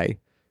 Okay.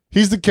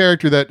 He's the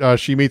character that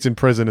she meets in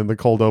prison in the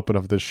cold open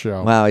of this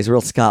show. Wow, he's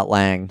real Scott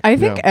Lang. I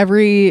think Yeah.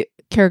 every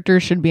character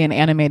should be an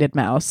animated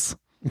mouse.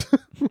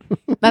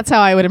 That's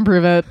how I would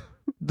improve it.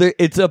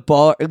 It's a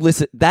bar.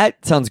 Listen,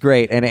 that sounds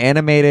great. An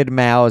animated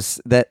mouse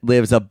that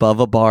lives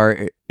above a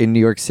bar in New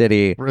York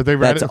City. Are they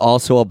That's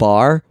also a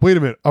bar. Wait a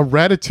minute, a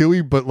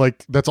Ratatouille, but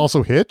like that's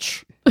also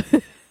Hitch?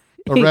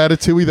 A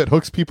Ratatouille that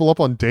hooks people up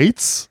on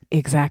dates?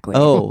 Exactly.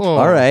 Oh,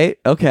 all right.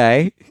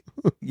 Okay.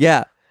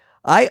 Yeah.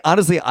 I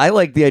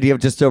like the idea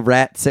of just a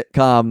rat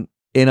sitcom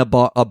in a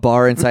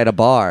bar inside a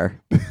bar.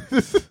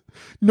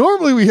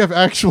 Normally we have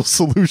actual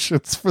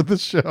solutions for the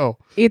show.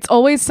 It's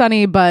Always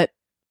Sunny, but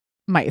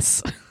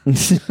mice.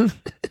 This is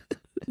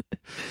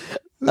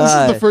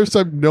the first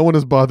time no one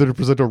has bothered to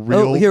present a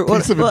real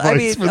piece of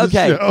advice for the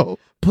show.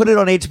 Put it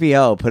on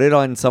HBO. Put it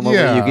on somewhere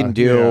where you can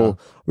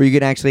where you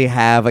can actually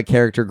have a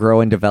character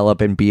grow and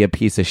develop and be a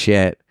piece of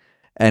shit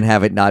and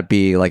have it not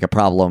be like a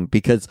problem.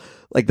 Because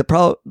like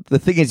the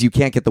thing is, you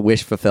can't get the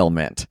wish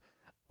fulfillment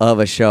of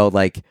a show.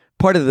 Like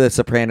part of the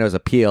Sopranos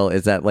appeal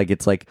is that like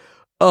it's like,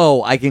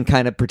 oh, I can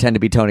kind of pretend to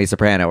be Tony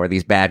Soprano or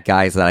these bad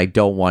guys that I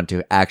don't want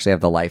to actually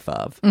have the life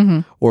of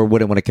or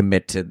wouldn't want to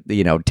commit to,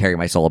 tearing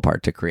my soul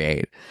apart to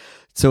create.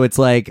 So it's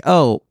like,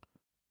 oh,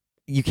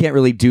 you can't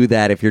really do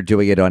that if you're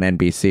doing it on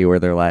NBC where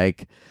they're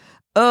like,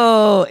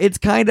 oh, it's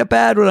kind of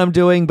bad what I'm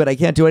doing, but I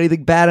can't do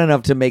anything bad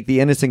enough to make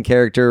the innocent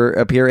character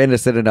appear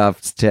innocent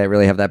enough to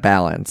really have that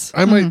balance.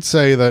 I might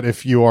say that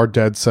if you are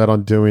dead set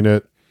on doing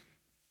it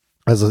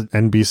as an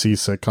NBC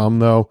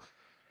sitcom, though,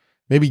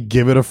 maybe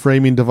give it a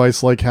framing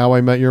device like How I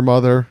Met Your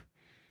Mother,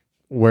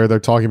 where they're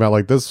talking about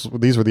like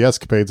these were the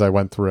escapades I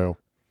went through.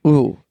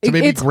 Ooh. To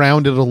maybe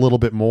ground it a little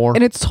bit more.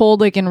 And it's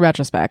told like in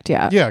retrospect,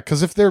 yeah. Yeah,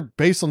 because if they're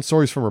based on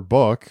stories from her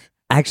book.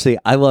 Actually,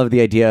 I love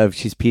the idea of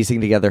she's piecing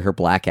together her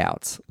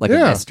blackouts like a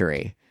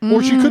mystery.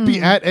 Or she could be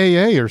at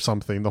AA or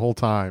something the whole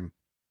time.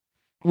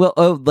 Well,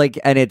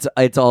 and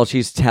it's all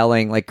she's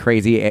telling, like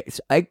crazy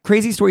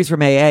stories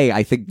from AA.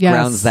 I think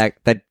grounds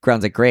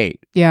it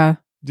great. Yeah.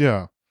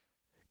 Yeah.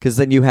 Because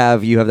then you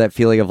have that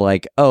feeling of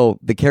like, oh,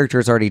 the character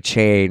has already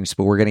changed,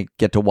 but we're gonna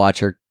get to watch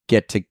her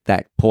get to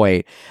that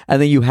point,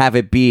 and then you have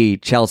it be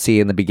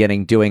Chelsea in the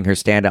beginning doing her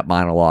stand-up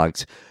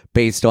monologues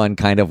based on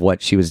kind of what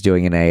she was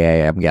doing in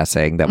AA. I'm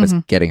guessing that was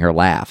getting her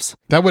laughs.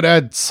 That would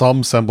add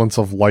some semblance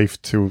of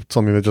life to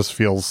something that just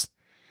feels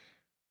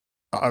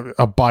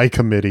a by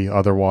committee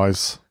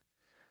otherwise.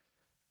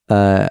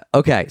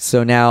 Okay,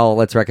 so now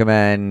let's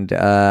recommend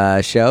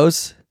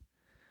shows.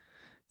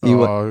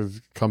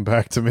 Come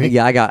back to me.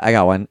 Yeah, I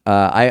got one.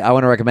 I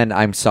want to recommend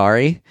I'm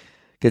Sorry,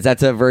 because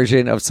that's a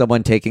version of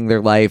someone taking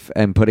their life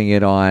and putting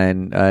it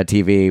on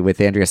TV with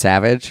Andrea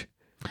Savage.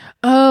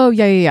 Oh,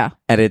 yeah.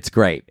 And it's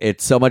great.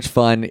 It's so much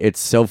fun. It's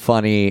so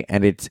funny,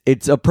 and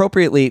it's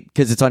appropriately,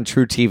 because it's on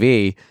True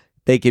TV.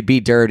 They could be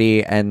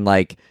dirty and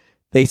like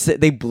they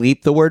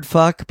bleep the word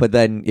fuck, but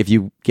then if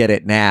you get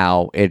it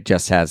now, it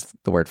just has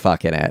the word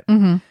fuck in it.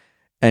 Mm-hmm.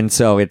 And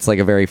so it's like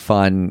a very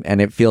fun,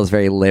 and it feels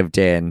very lived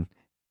in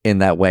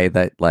that way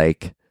that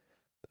like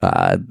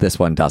this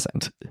one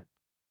doesn't.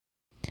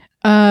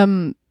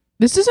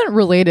 This isn't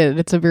related.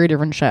 It's a very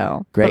different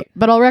show. Great.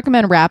 But I'll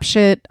recommend Rap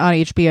Shit on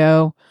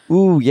HBO.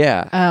 Ooh,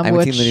 yeah. I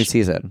haven't seen the new which-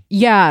 season.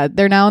 Yeah,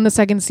 they're now in the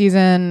second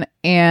season,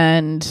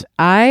 and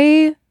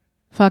I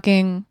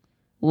fucking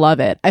love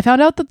it. I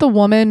found out that the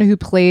woman who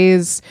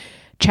plays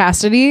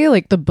Chastity,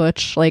 like the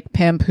butch, like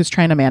pimp who's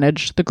trying to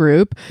manage the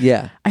group,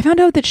 Yeah. I found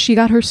out that she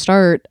got her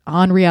start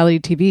on reality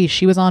TV.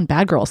 She was on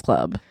Bad Girls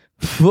Club.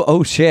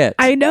 Oh, shit.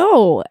 I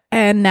know.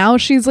 And now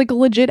she's like a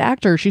legit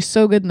actor. She's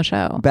so good in the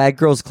show. Bad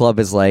Girls Club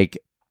is like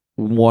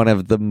one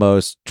of the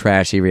most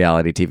trashy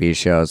reality TV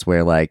shows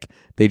where like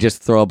they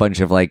just throw a bunch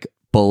of like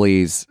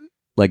bullies,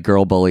 like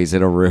girl bullies,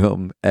 in a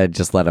room and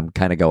just let them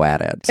kind of go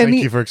at it. And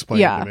Thank you for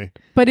explaining to me.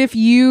 But if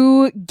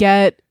you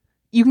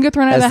can get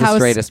thrown out As of the the house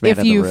straightest man if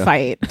in the you room.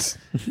 fight.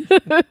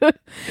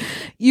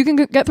 You can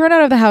get thrown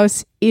out of the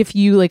house if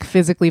you like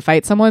physically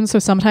fight someone. So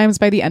sometimes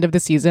by the end of the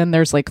season,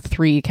 there's like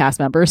 3 cast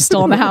members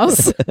still in the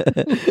house.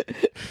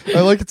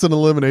 I like it's an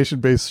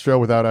elimination-based show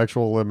without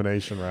actual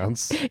elimination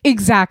rounds.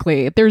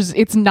 Exactly.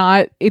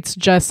 It's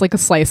just like a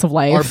slice of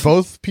life. Are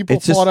both people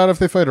It's just- fought out if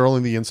they fight, or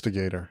only the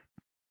instigator?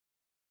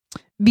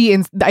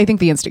 I think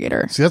the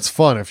instigator. See, that's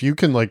fun. If you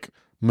can like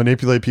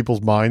manipulate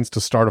people's minds to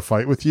start a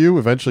fight with you,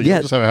 eventually Yeah.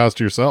 you'll just have a house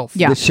to yourself.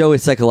 Yeah. The show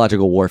is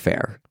psychological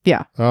warfare.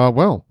 Yeah.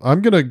 Well,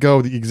 I'm going to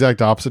go the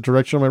exact opposite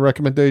direction on my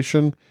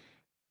recommendation.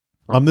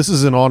 This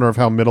is in honor of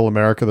how middle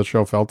America the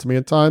show felt to me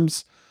at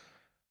times.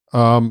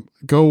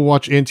 Go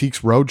watch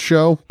Antiques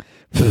Roadshow.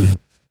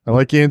 I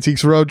like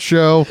Antiques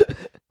Roadshow.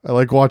 I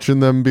like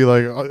watching them be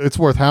like, it's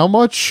worth how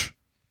much?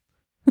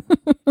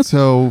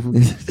 So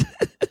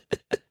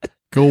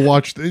go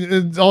watch.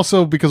 And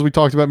also, because we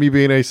talked about me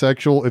being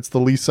asexual, it's the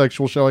least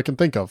sexual show I can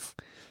think of.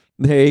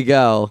 There you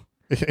go.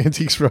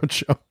 Antiques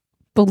Roadshow.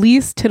 The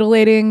least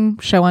titillating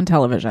show on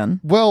television.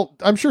 Well,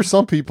 I'm sure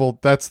some people,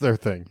 that's their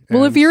thing.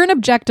 Well, And- if you're an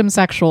objectum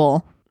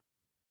sexual,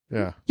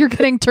 yeah. you're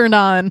getting turned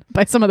on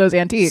by some of those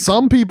antiques.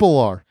 Some people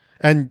are.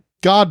 And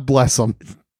God bless them.